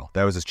of the barrel.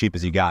 That was as cheap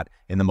as you got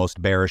in the most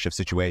bearish of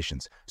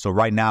situations. So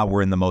right now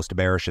we're in the most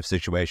bearish of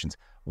situations.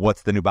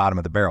 What's the new bottom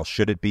of the barrel?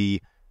 Should it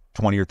be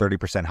 20 or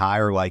 30%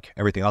 higher like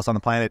everything else on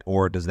the planet,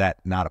 or does that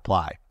not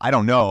apply? I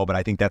don't know, but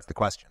I think that's the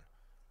question.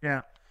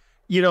 Yeah.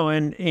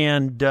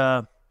 And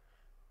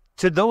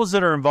to those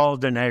that are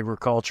involved in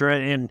agriculture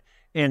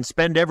and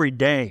spend every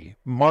day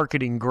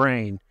marketing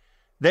grain,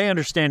 they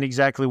understand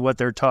exactly what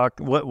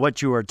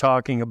what you are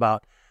talking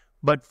about.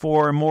 But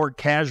for a more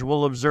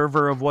casual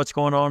observer of what's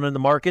going on in the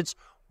markets,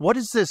 what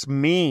does this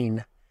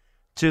mean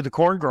to the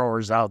corn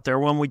growers out there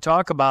when we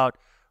talk about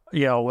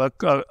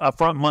a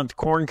front month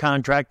corn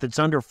contract that's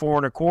under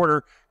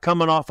 4.25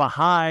 coming off a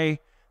high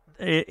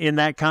in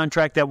that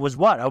contract that was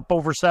up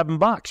over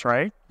 $7,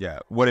 right? Yeah.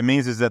 What it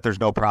means is that there's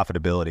no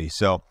profitability.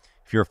 So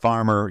if you're a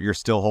farmer, you're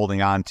still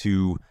holding on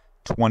to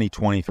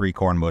 2023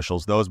 corn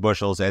bushels. Those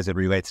bushels, as it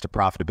relates to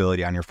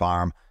profitability on your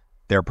farm,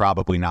 they're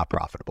probably not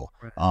profitable.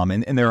 Right.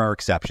 And there are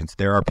exceptions.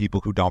 There are people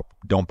who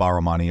don't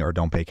borrow money or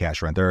don't pay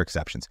cash rent. There are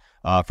exceptions.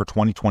 For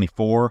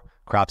 2024,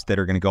 crops that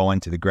are going to go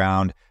into the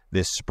ground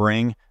this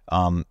spring,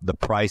 the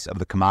price of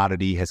the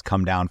commodity has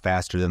come down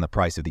faster than the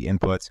price of the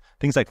inputs.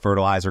 Things like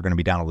fertilizer are going to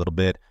be down a little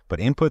bit, but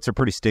inputs are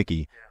pretty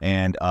sticky.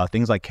 And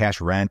things like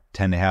cash rent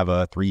tend to have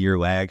a 3-year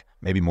lag,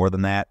 maybe more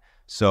than that.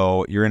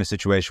 So you're in a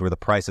situation where the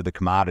price of the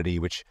commodity,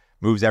 which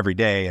moves every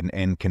day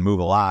and can move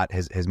a lot,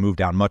 has moved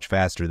down much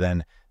faster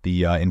than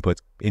the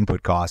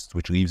input costs,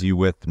 which leaves you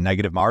with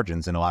negative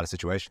margins in a lot of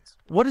situations.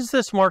 What is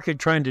this market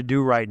trying to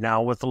do right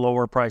now with the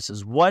lower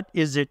prices? What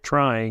is it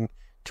trying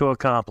to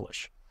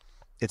accomplish?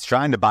 It's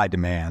trying to buy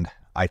demand,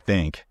 I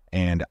think.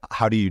 And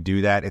how do you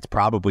do that? It's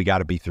probably got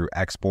to be through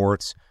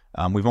exports.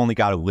 We've only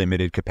got a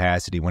limited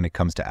capacity when it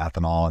comes to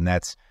ethanol, and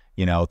that's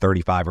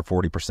 35 or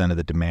 40% of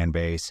the demand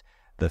base.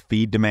 The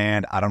feed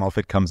demand, I don't know if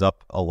it comes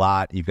up a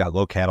lot. You've got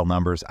low cattle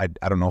numbers. I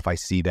don't know if I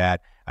see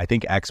that. I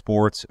think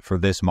exports for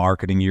this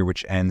marketing year,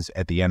 which ends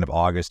at the end of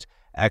August,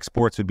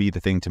 exports would be the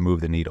thing to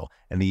move the needle.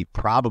 And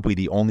probably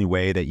the only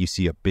way that you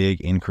see a big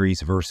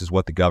increase versus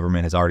what the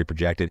government has already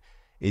projected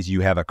is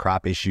you have a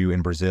crop issue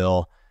in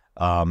Brazil,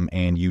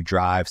 and you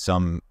drive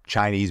some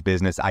Chinese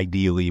business,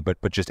 ideally, but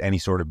just any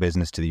sort of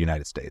business to the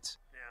United States.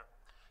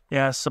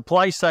 Yeah,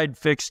 supply side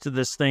fix to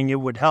this thing,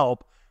 it would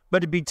help,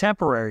 but it'd be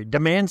temporary.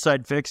 Demand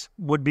side fix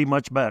would be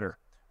much better.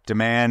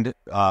 demand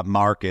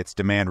markets,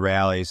 demand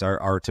rallies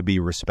are to be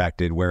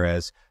respected,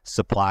 whereas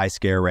supply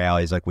scare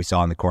rallies like we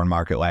saw in the corn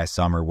market last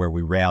summer where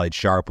we rallied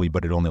sharply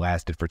but it only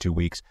lasted for 2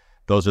 weeks,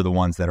 those are the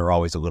ones that are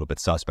always a little bit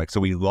suspect. So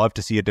we love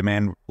to see a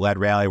demand-led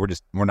rally.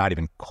 We're not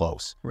even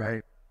close.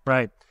 Right.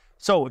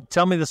 So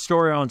tell me the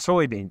story on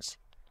soybeans.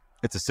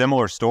 It's a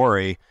similar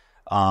story.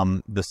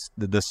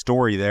 The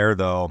story there,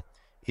 though,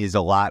 is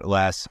a lot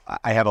less.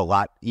 I have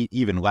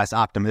even less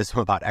optimism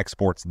about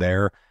exports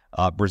there.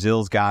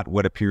 Brazil's got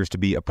what appears to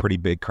be a pretty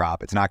big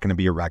crop. It's not going to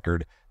be a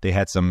record. They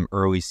had some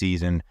early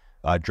season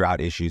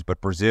drought issues,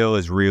 but Brazil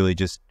is really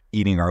just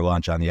eating our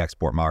lunch on the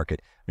export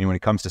market. I mean, when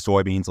it comes to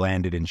soybeans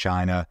landed in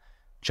China,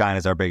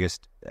 China's our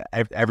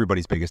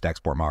everybody's biggest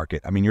export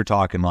market. I mean, you're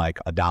talking like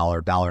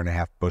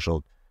 $1.50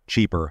 bushel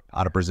cheaper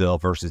out of Brazil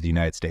versus the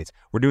United States.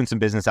 We're doing some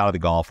business out of the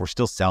Gulf. We're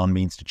still selling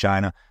beans to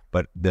China,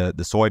 but the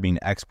soybean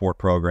export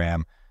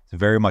program is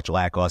very much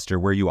lackluster.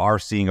 Where you are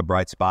seeing a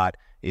bright spot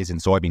is in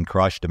soybean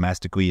crush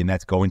domestically, and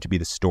that's going to be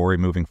the story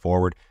moving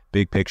forward.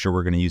 Big picture,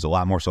 we're going to use a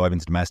lot more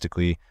soybeans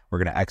domestically. We're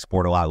going to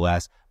export a lot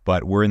less,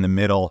 but we're in the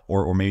middle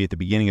or maybe at the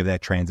beginning of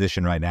that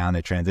transition right now, and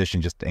that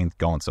transition just ain't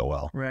going so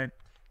well. Right.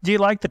 Do you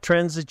like the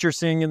trends that you're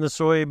seeing in the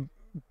soy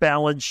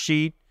balance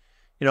sheet?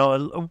 You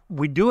know,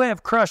 we do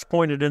have crush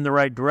pointed in the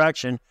right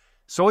direction.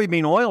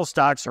 Soybean oil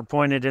stocks are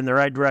pointed in the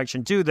right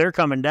direction too. They're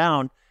coming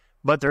down,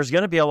 but there's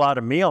going to be a lot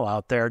of meal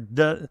out there.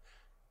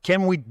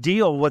 Can we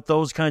deal with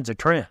those kinds of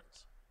trends?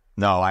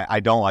 No, I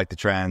don't like the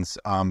trends.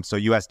 So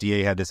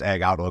USDA had this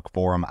ag outlook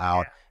forum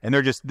out, and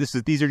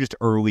these are just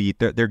early.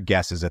 They're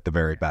guesses at the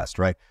very best,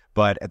 right?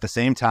 But at the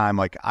same time,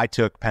 like I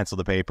took pencil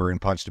to paper and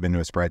punched them into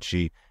a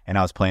spreadsheet, and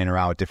I was playing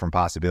around with different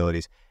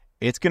possibilities.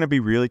 It's going to be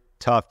really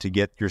tough to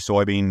get your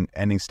soybean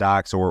ending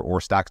stocks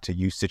or stocks to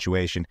use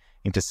situation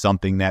into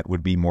something that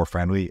would be more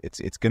friendly.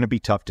 It's going to be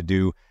tough to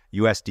do.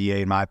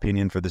 USDA, in my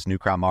opinion, for this new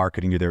crop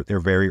marketing, they're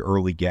very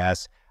early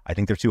guess. I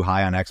think they're too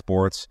high on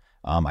exports.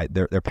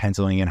 They're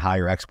penciling in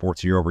higher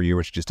exports year over year,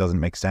 which just doesn't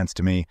make sense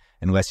to me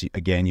unless,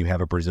 you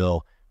have a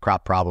Brazil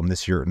crop problem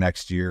this year or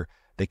next year.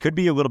 They could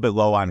be a little bit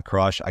low on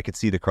crush. I could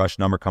see the crush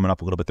number coming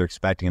up a little bit. They're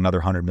expecting another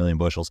 100 million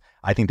bushels.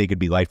 I think they could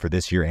be light for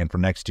this year and for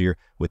next year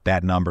with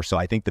that number. So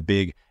I think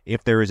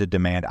if there is a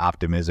demand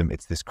optimism,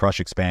 it's this crush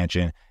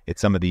expansion.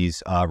 It's some of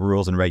these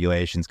rules and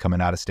regulations coming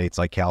out of states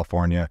like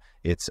California.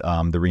 It's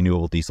the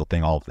renewable diesel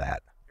thing, all of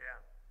that.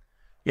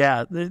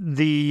 Yeah.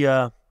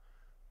 The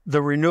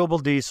renewable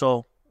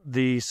diesel,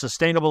 the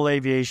sustainable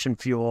aviation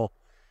fuel,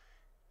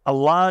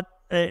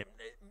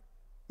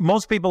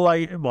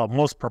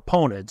 most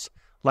proponents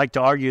like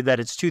to argue that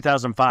it's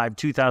 2005,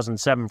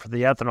 2007 for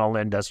the ethanol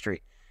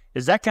industry.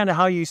 Is that kind of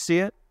how you see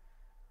it?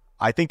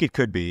 I think it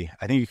could be.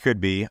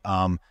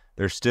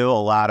 There's still a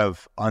lot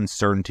of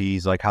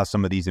uncertainties, like how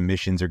some of these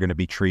emissions are going to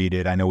be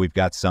treated. I know we've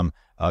got some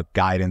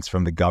guidance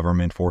from the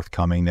government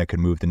forthcoming that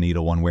could move the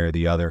needle one way or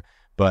the other.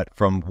 But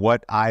from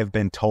what I've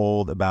been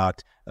told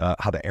about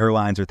how the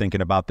airlines are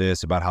thinking about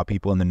this, about how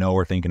people in the know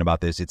are thinking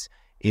about this,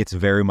 it's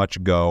very much a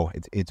go.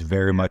 It's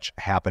very much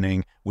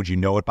happening. Would you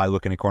know it by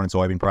looking at corn and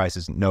soybean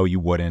prices? No, you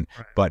wouldn't.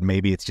 Right. But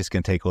maybe it's just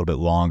going to take a little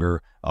bit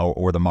longer,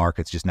 or the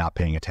market's just not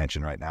paying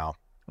attention right now.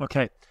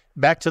 Okay.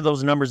 Back to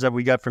those numbers that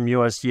we got from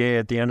USDA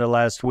at the end of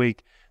last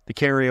week. The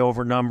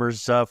carryover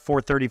numbers,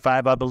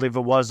 435, I believe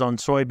it was, on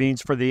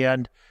soybeans for the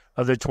end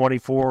of the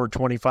 24 or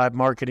 25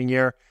 marketing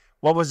year.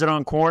 What was it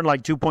on corn?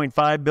 Like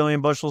 2.5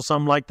 billion bushels,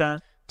 something like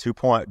that?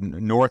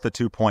 North of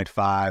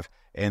 2.5.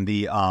 And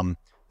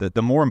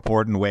the more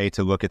important way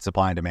to look at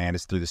supply and demand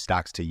is through the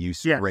stocks to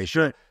use ratio.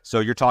 Sure. So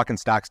you're talking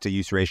stocks to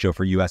use ratio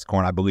for U.S.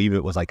 corn. I believe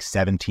it was like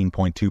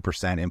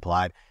 17.2%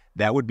 implied.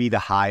 That would be the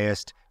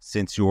highest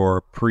since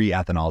your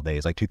pre-ethanol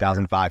days, like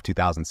 2005,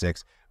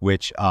 2006,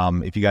 which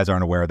if you guys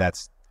aren't aware,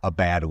 that's a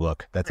bad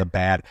look. That's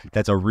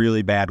a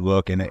really bad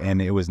look,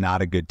 and it was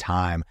not a good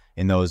time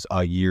in those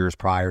years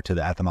prior to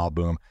the ethanol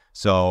boom.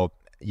 So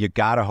you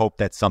got to hope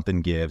that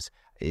something gives.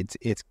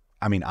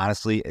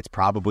 Honestly, it's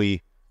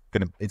probably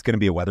gonna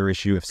be a weather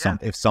issue if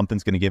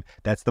something's gonna give.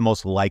 That's the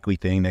most likely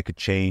thing that could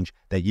change.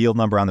 That yield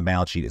number on the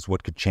balance sheet is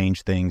what could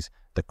change things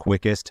the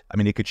quickest. I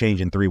mean, it could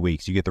change in 3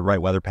 weeks. You get the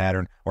right weather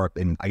pattern, or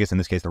I guess in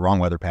this case the wrong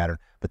weather pattern,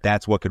 but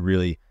that's what could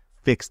really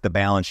fix the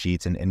balance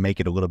sheets and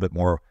make it a little bit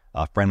more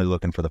friendly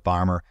looking for the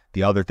farmer.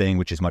 The other thing,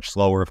 which is much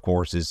slower, of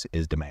course,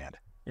 is demand.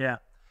 Yeah.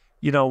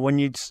 When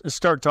you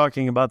start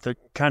talking about the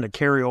kind of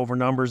carryover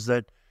numbers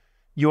that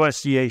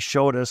USDA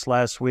showed us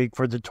last week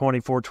for the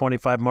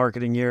 24-25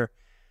 marketing year,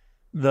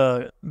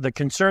 the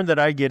concern that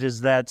I get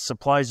is that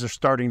supplies are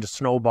starting to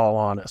snowball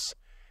on us.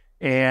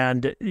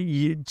 And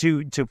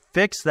to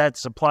fix that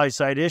supply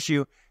side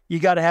issue, you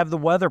got to have the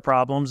weather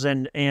problems,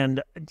 and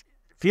it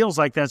feels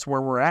like that's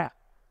where we're at.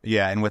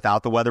 Yeah, and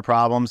without the weather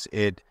problems,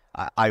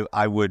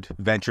 I would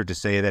venture to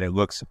say that it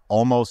looks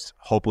almost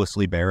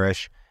hopelessly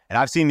bearish. And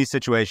I've seen these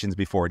situations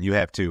before, and you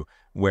have too,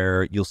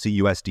 where you'll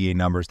see USDA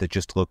numbers that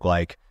just look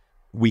like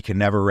we can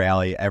never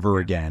rally ever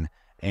again.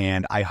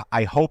 And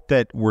I hope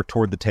that we're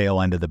toward the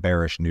tail end of the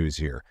bearish news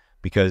here.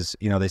 because,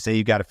 they say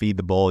you got to feed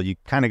the bull. You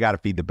kind of got to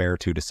feed the bear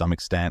too, to some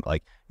extent.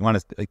 Like, you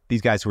want to,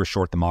 these guys who are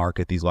short the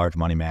market, these large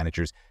money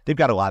managers, they've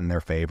got a lot in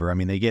their favor. I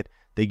mean, they get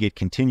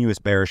continuous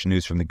bearish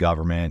news from the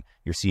government.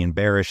 You're seeing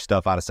bearish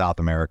stuff out of South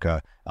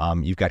America.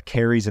 You've got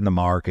carries in the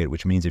market,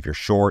 which means if you're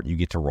short, you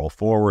get to roll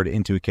forward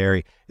into a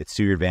carry. It's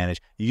to your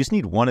advantage. You just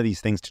need one of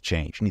these things to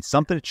change. You need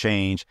something to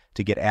change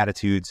to get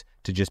attitudes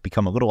to just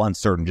become a little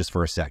uncertain just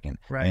for a second.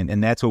 Right.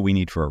 And that's what we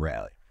need for a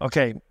rally.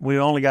 Okay, we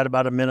only got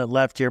about a minute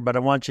left here, but I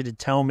want you to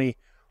tell me,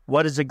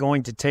 what is it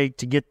going to take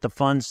to get the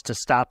funds to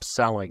stop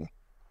selling?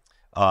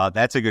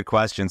 That's a good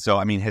question. So,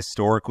 I mean,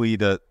 historically,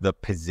 the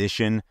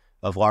position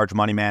of large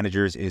money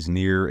managers is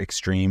near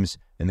extremes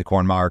in the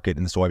corn market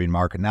and the soybean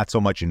market, not so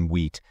much in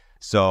wheat.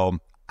 So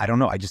I don't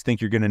know. I just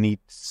think you're going to need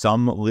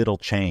some little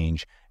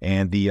change.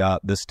 And the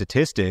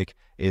statistic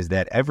is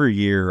that every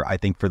year, I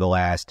think for the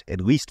last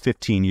at least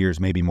 15 years,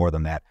 maybe more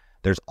than that,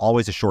 there's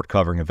always a short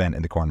covering event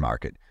in the corn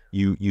market.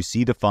 You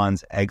see the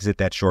funds exit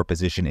that short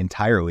position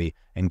entirely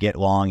and get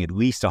long at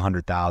least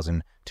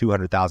 100,000,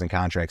 200,000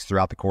 contracts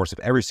throughout the course of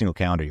every single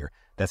calendar year.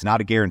 That's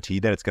not a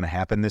guarantee that it's going to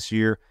happen this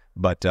year,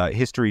 but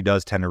history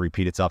does tend to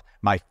repeat itself.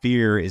 My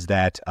fear is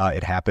that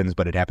it happens,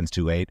 but it happens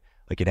too late.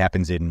 Like, it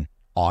happens in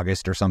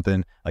August or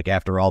something, like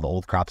after all the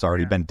old crop's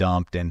already been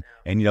dumped, and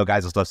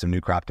guys will still have some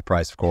new crop to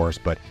price, of course,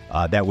 but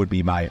that would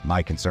be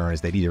my concern, is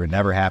that either it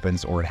never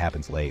happens or it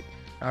happens late.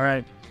 All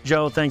right.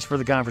 Joe, thanks for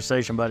the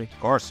conversation, buddy. Of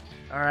course.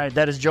 All right,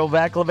 that is Joe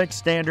Vaclavic,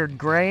 Standard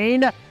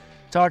Grain,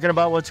 talking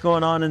about what's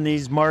going on in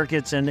these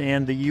markets and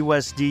the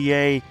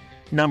USDA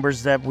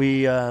numbers that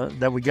we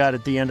got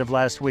at the end of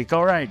last week.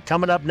 All right,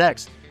 coming up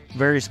next,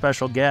 very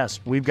special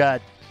guest. We've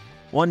got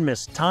one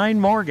Miss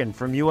Tyne Morgan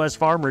from U.S.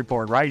 Farm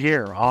Report right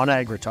here on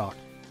AgriTalk.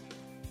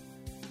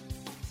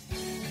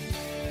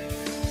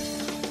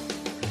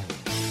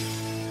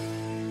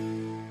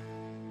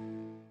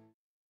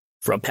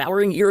 From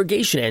powering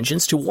irrigation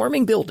engines to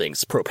warming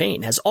buildings,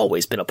 propane has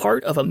always been a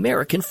part of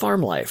American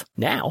farm life.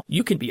 Now,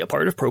 you can be a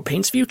part of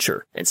propane's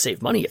future and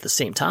save money at the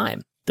same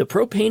time. The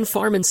Propane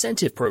Farm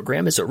Incentive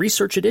Program is a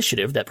research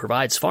initiative that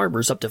provides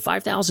farmers up to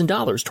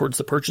 $5,000 towards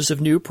the purchase of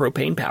new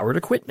propane-powered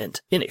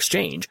equipment. In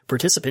exchange,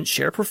 participants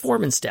share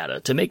performance data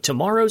to make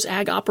tomorrow's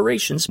ag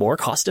operations more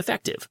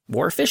cost-effective,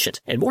 more efficient,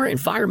 and more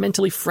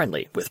environmentally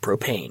friendly with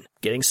propane.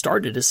 Getting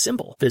started is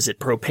simple. Visit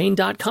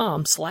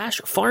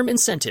propane.com/farm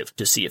incentive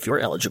to see if you're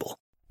eligible.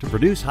 To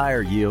produce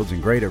higher yields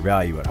and greater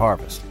value at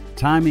harvest,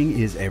 timing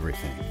is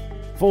everything.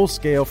 Full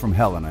Scale from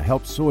Helena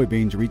helps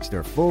soybeans reach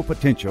their full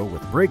potential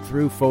with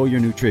breakthrough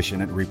foliar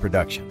nutrition and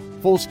reproduction.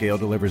 Full Scale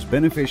delivers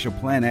beneficial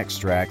plant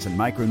extracts and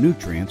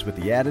micronutrients with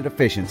the added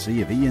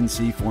efficiency of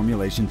ENC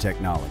formulation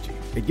technology.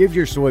 It gives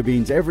your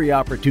soybeans every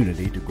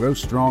opportunity to grow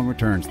strong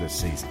returns this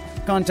season.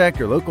 Contact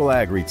your local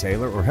ag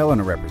retailer or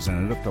Helena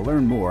representative to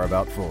learn more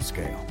about Full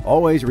Scale.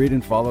 Always read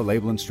and follow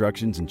label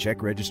instructions and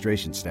check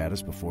registration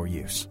status before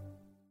use.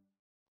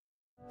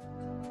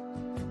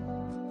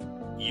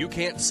 You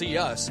can't see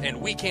us, and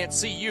we can't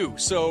see you,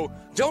 so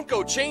don't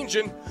go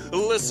changing.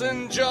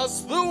 Listen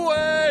just the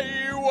way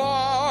you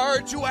are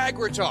to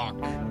AgriTalk.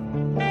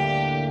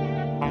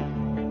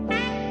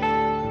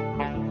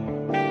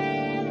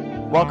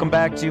 Welcome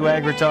back to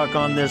AgriTalk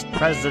on this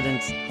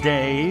President's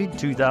Day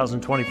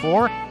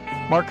 2024.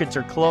 Markets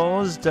are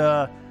closed,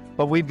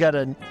 but we've got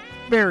a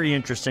very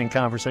interesting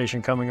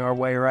conversation coming our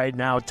way right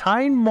now.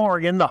 Tyne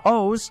Morgan, the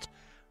host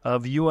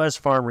of U.S.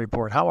 Farm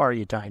Report. How are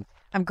you, Tyne?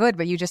 I'm good,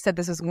 but you just said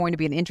this was going to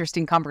be an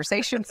interesting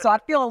conversation, so I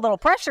feel a little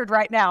pressured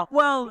right now.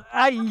 Well,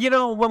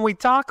 when we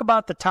talk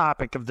about the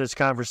topic of this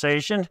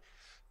conversation,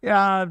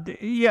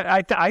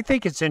 I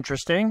think it's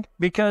interesting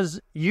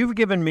because you've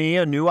given me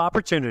a new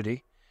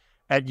opportunity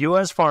at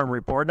U.S. Farm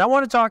Report, and I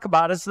want to talk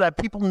about it so that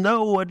people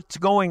know what's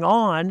going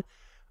on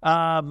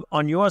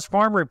U.S.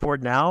 Farm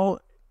Report now.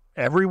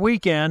 Every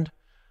weekend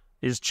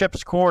is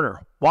Chip's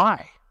Corner.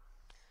 Why?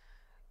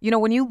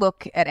 When you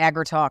look at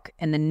AgriTalk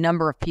and the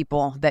number of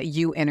people that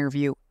you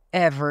interview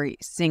every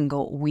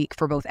single week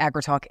for both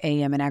AgriTalk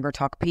AM and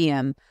AgriTalk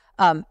PM,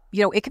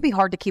 it can be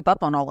hard to keep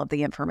up on all of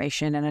the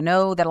information. And I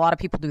know that a lot of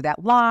people do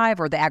that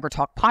live, or the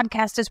AgriTalk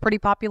podcast is pretty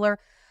popular.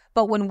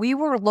 But when we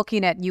were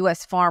looking at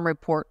U.S. Farm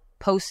Report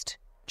post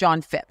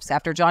John Phipps,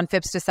 after John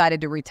Phipps decided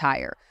to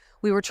retire,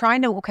 we were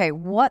trying to,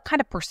 what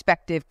kind of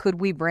perspective could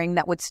we bring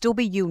that would still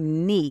be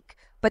unique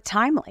but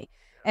timely?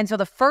 And so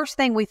the first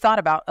thing we thought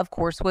about, of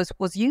course,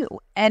 was you.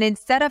 And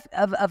instead of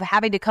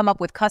having to come up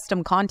with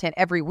custom content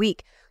every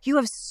week, you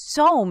have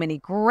so many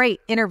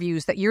great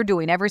interviews that you're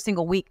doing every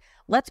single week.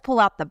 Let's pull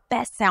out the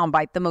best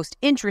soundbite, the most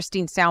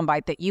interesting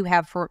soundbite that you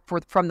have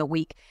from the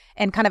week,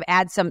 and kind of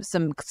add some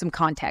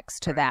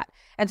context to that.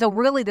 And so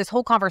really this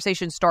whole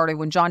conversation started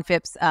when John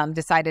Phipps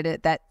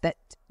decided that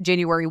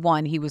January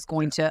 1, he was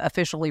going to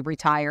officially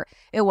retire.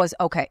 It was,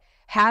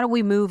 how do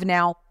we move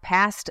now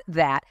past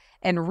that?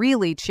 And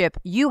really, Chip,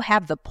 you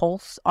have the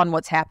pulse on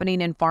what's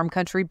happening in farm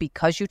country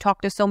because you talk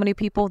to so many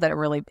people that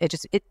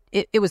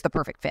it was the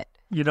perfect fit.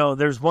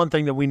 There's one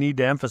thing that we need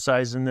to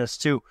emphasize in this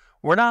too.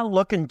 We're not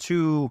looking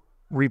to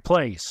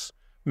replace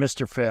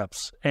Mr.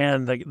 Phipps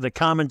and the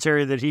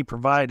commentary that he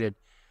provided.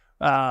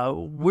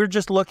 We're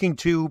just looking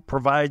to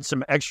provide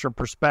some extra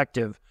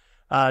perspective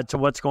to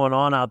what's going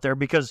on out there,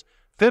 because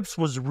Phipps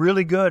was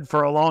really good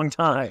for a long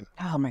time.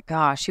 Oh, my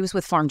gosh. He was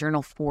with Farm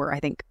Journal for, I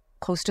think,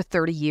 close to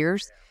 30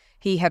 years.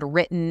 He had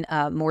written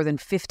more than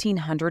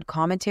 1,500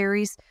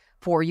 commentaries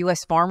for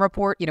U.S. Farm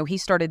Report. You know, he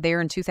started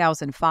there in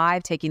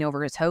 2005, taking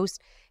over as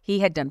host. He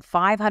had done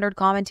 500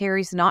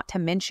 commentaries, not to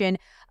mention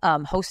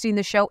hosting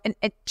the show. And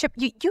Chip,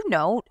 you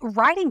know,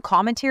 writing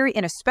commentary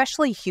and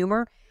especially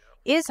humor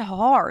is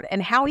hard,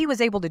 and how he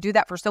was able to do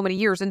that for so many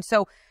years. And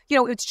so, you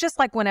know, it's just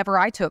like whenever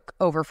I took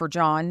over for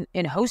John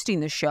in hosting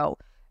the show,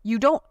 you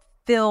don't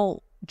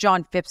fill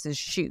John Phipps's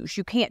shoes.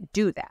 You can't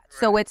do that. Right.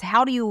 So it's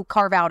how do you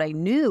carve out a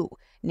new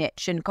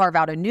niche and carve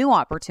out a new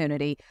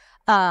opportunity?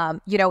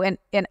 You know, and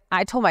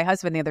I told my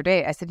husband the other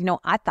day, I said, you know,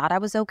 I thought I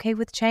was okay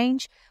with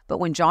change, but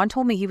when John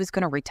told me he was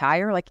going to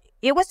retire, like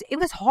it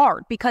was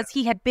hard, because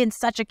he had been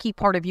such a key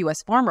part of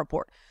U.S. Farm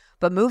Report.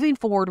 But moving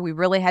forward, we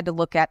really had to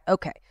look at,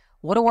 okay,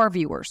 what do our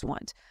viewers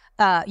want?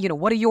 You know,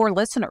 what do your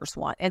listeners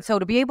want? And so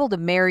to be able to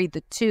marry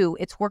the two,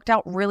 it's worked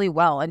out really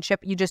well. And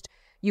Chip,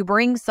 you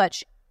bring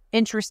such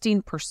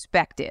interesting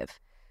perspective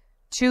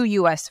to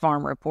U.S.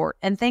 Farm Report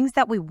and things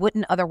that we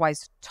wouldn't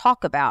otherwise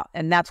talk about.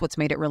 And that's what's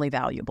made it really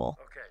valuable.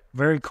 Okay.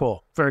 Very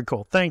cool. Very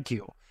cool. Thank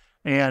you.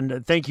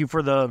 And thank you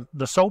for the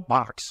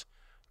soapbox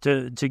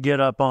to get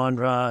up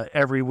on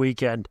every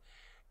weekend.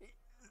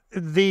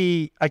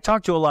 I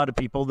talk to a lot of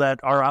people that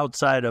are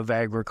outside of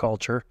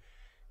agriculture,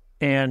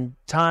 and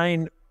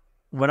Tyne,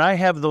 when I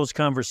have those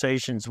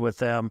conversations with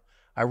them,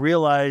 I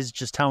realize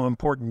just how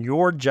important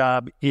your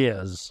job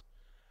is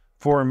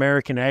for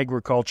American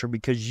agriculture,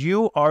 because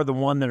you are the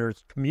one that are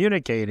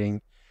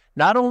communicating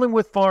not only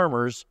with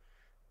farmers,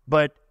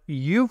 but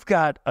you've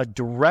got a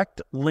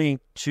direct link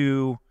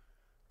to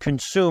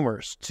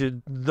consumers,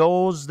 to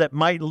those that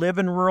might live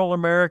in rural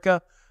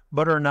America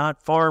but are not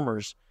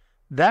farmers.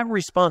 That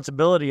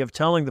responsibility of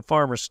telling the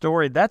farmer's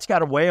story, that's got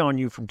to weigh on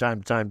you from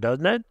time to time,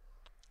 doesn't it?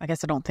 I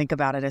guess I don't think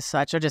about it as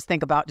such. I just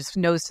think about just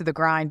nose to the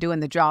grind, doing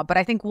the job. But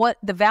I think what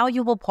the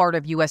valuable part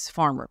of U.S.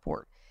 Farm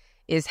Report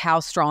is how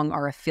strong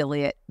our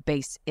affiliate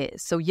base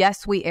is. So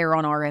yes, we air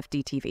on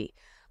RFD TV,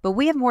 but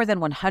we have more than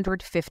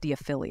 150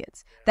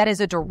 affiliates. That is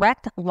a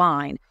direct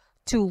line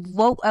to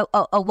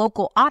a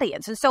local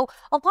audience. And so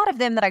a lot of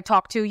them that I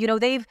talk to, you know,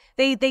 they're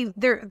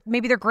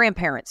maybe their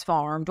grandparents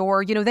farmed,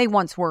 or, you know, they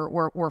once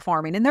were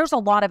farming. And there's a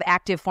lot of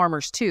active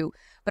farmers too.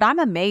 But I'm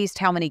amazed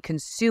how many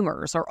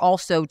consumers are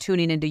also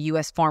tuning into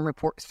U.S. Farm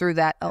Report through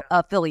that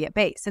affiliate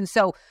base. And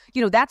so,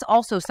 you know, that's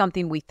also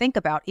something we think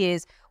about,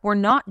 is we're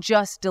not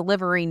just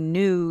delivering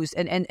news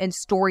and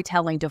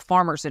storytelling to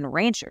farmers and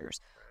ranchers.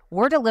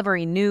 We're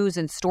delivering news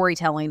and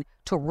storytelling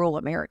to rural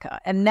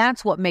America. And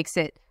that's what makes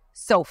it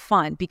so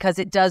fun, because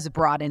it does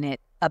broaden it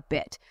a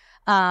bit.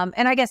 And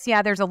I guess,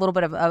 yeah, there's a little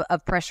bit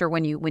of pressure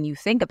when you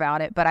think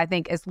about it. But I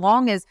think as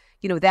long as,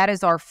 you know, that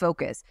is our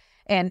focus.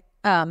 And,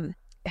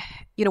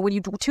 you know, when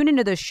you tune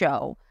into the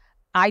show,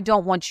 I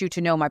don't want you to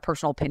know my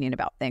personal opinion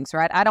about things,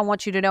 right? I don't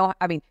want you to know.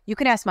 I mean, you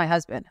can ask my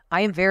husband. I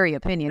am very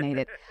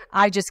opinionated.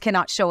 I just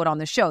cannot show it on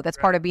the show. That's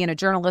part of being a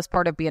journalist,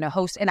 part of being a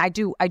host. And I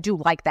do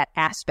like that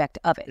aspect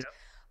of it. Yeah.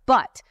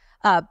 But,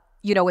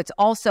 you know, it's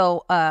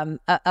also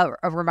a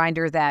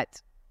reminder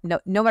that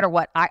no matter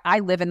what, I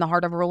live in the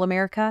heart of rural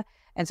America.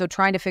 And so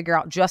trying to figure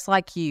out, just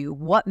like you,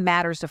 what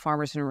matters to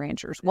farmers and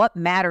ranchers, what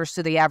matters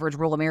to the average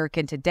rural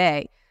American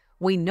today,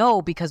 we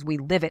know because we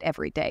live it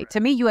every day. Right. To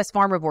me, U.S.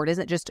 Farm Report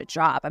isn't just a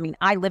job. I mean,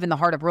 I live in the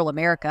heart of rural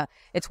America.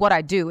 It's what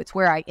I do. It's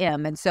where I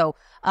am. And so,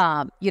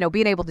 you know,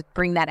 being able to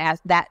bring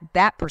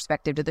that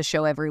perspective to the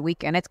show every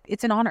week, and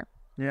it's an honor.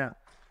 Yeah.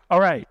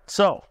 All right.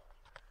 So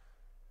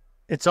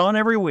it's on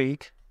every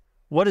week.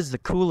 What is the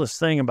coolest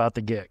thing about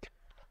the gig?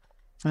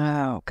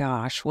 Oh,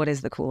 gosh. What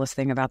is the coolest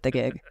thing about the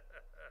gig?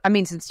 I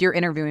mean, since you're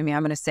interviewing me,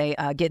 I'm going to say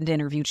getting to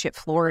interview Chip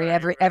Flory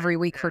every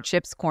week for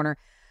Chip's Corner.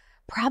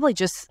 Probably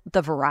just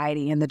the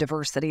variety and the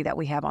diversity that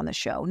we have on the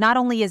show. Not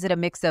only is it a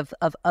mix of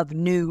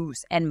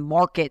news and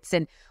markets,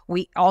 and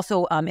we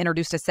also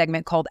introduced a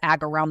segment called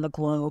Ag Around the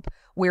Globe,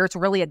 where it's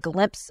really a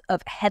glimpse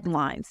of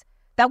headlines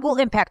that will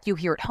impact you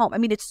here at home. I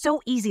mean, it's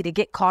so easy to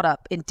get caught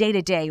up in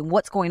day-to-day and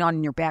what's going on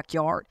in your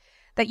backyard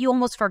that you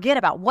almost forget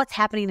about what's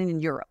happening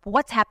in Europe,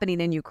 what's happening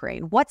in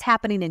Ukraine, what's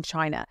happening in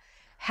China,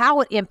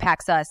 how it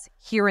impacts us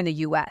here in the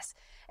U.S.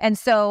 And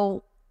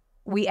so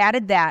we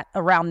added that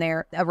around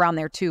there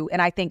too.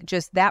 And I think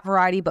just that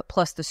variety, but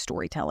plus the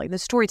storytelling. The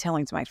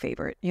storytelling's my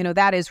favorite. You know,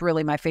 that is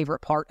really my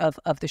favorite part of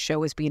the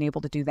show, is being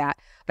able to do that.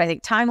 But I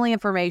think timely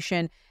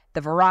information,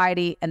 the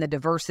variety, and the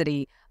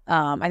diversity,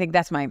 I think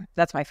that's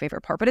my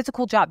favorite part. But it's a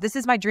cool job. This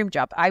is my dream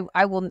job.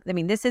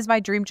 This is my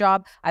dream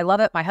job. I love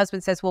it. My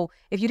husband says, well,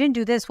 if you didn't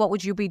do this, what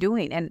would you be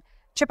doing? And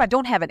Chip, I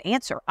don't have an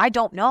answer. I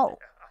don't know.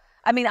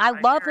 I mean, I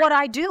love what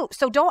I do.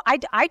 So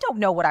I don't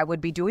know what I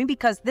would be doing,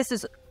 because this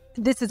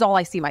is all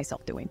I see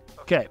myself doing.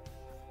 Okay.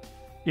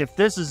 If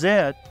this is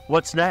it,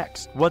 what's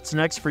next? What's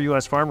next for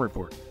U.S. Farm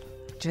Report?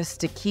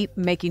 Just to keep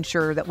making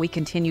sure that we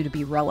continue to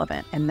be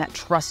relevant and that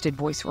trusted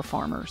voice for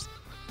farmers.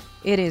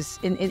 It is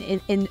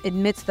in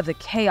midst of the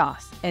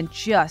chaos and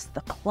just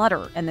the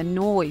clutter and the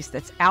noise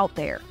that's out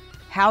there.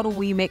 How do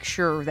we make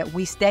sure that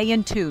we stay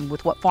in tune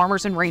with what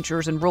farmers and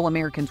ranchers and rural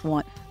Americans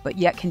want, but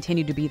yet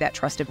continue to be that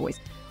trusted voice?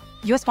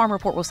 U.S. Farm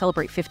Report will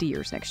celebrate 50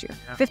 years next year.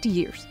 Yeah. 50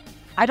 years.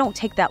 I don't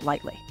take that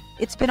lightly.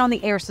 It's been on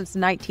the air since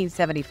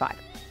 1975,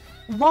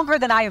 longer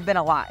than I have been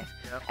alive.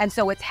 Yep. And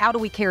so it's how do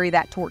we carry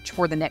that torch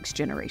for the next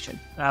generation?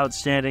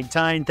 Outstanding.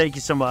 Tyne, thank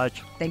you so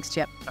much. Thanks,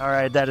 Chip. All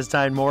right, that is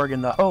Tyne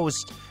Morgan, the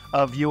host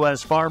of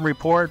U.S. Farm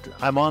Report.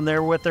 I'm on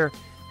there with her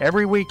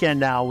every weekend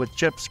now with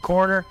Chip's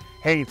Corner.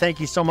 Hey, thank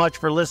you so much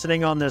for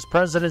listening on this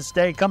President's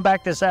Day. Come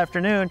back this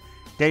afternoon.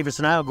 Davis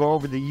and I will go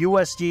over the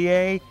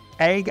USDA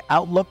Ag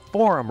Outlook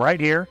Forum right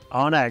here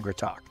on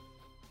AgriTalk.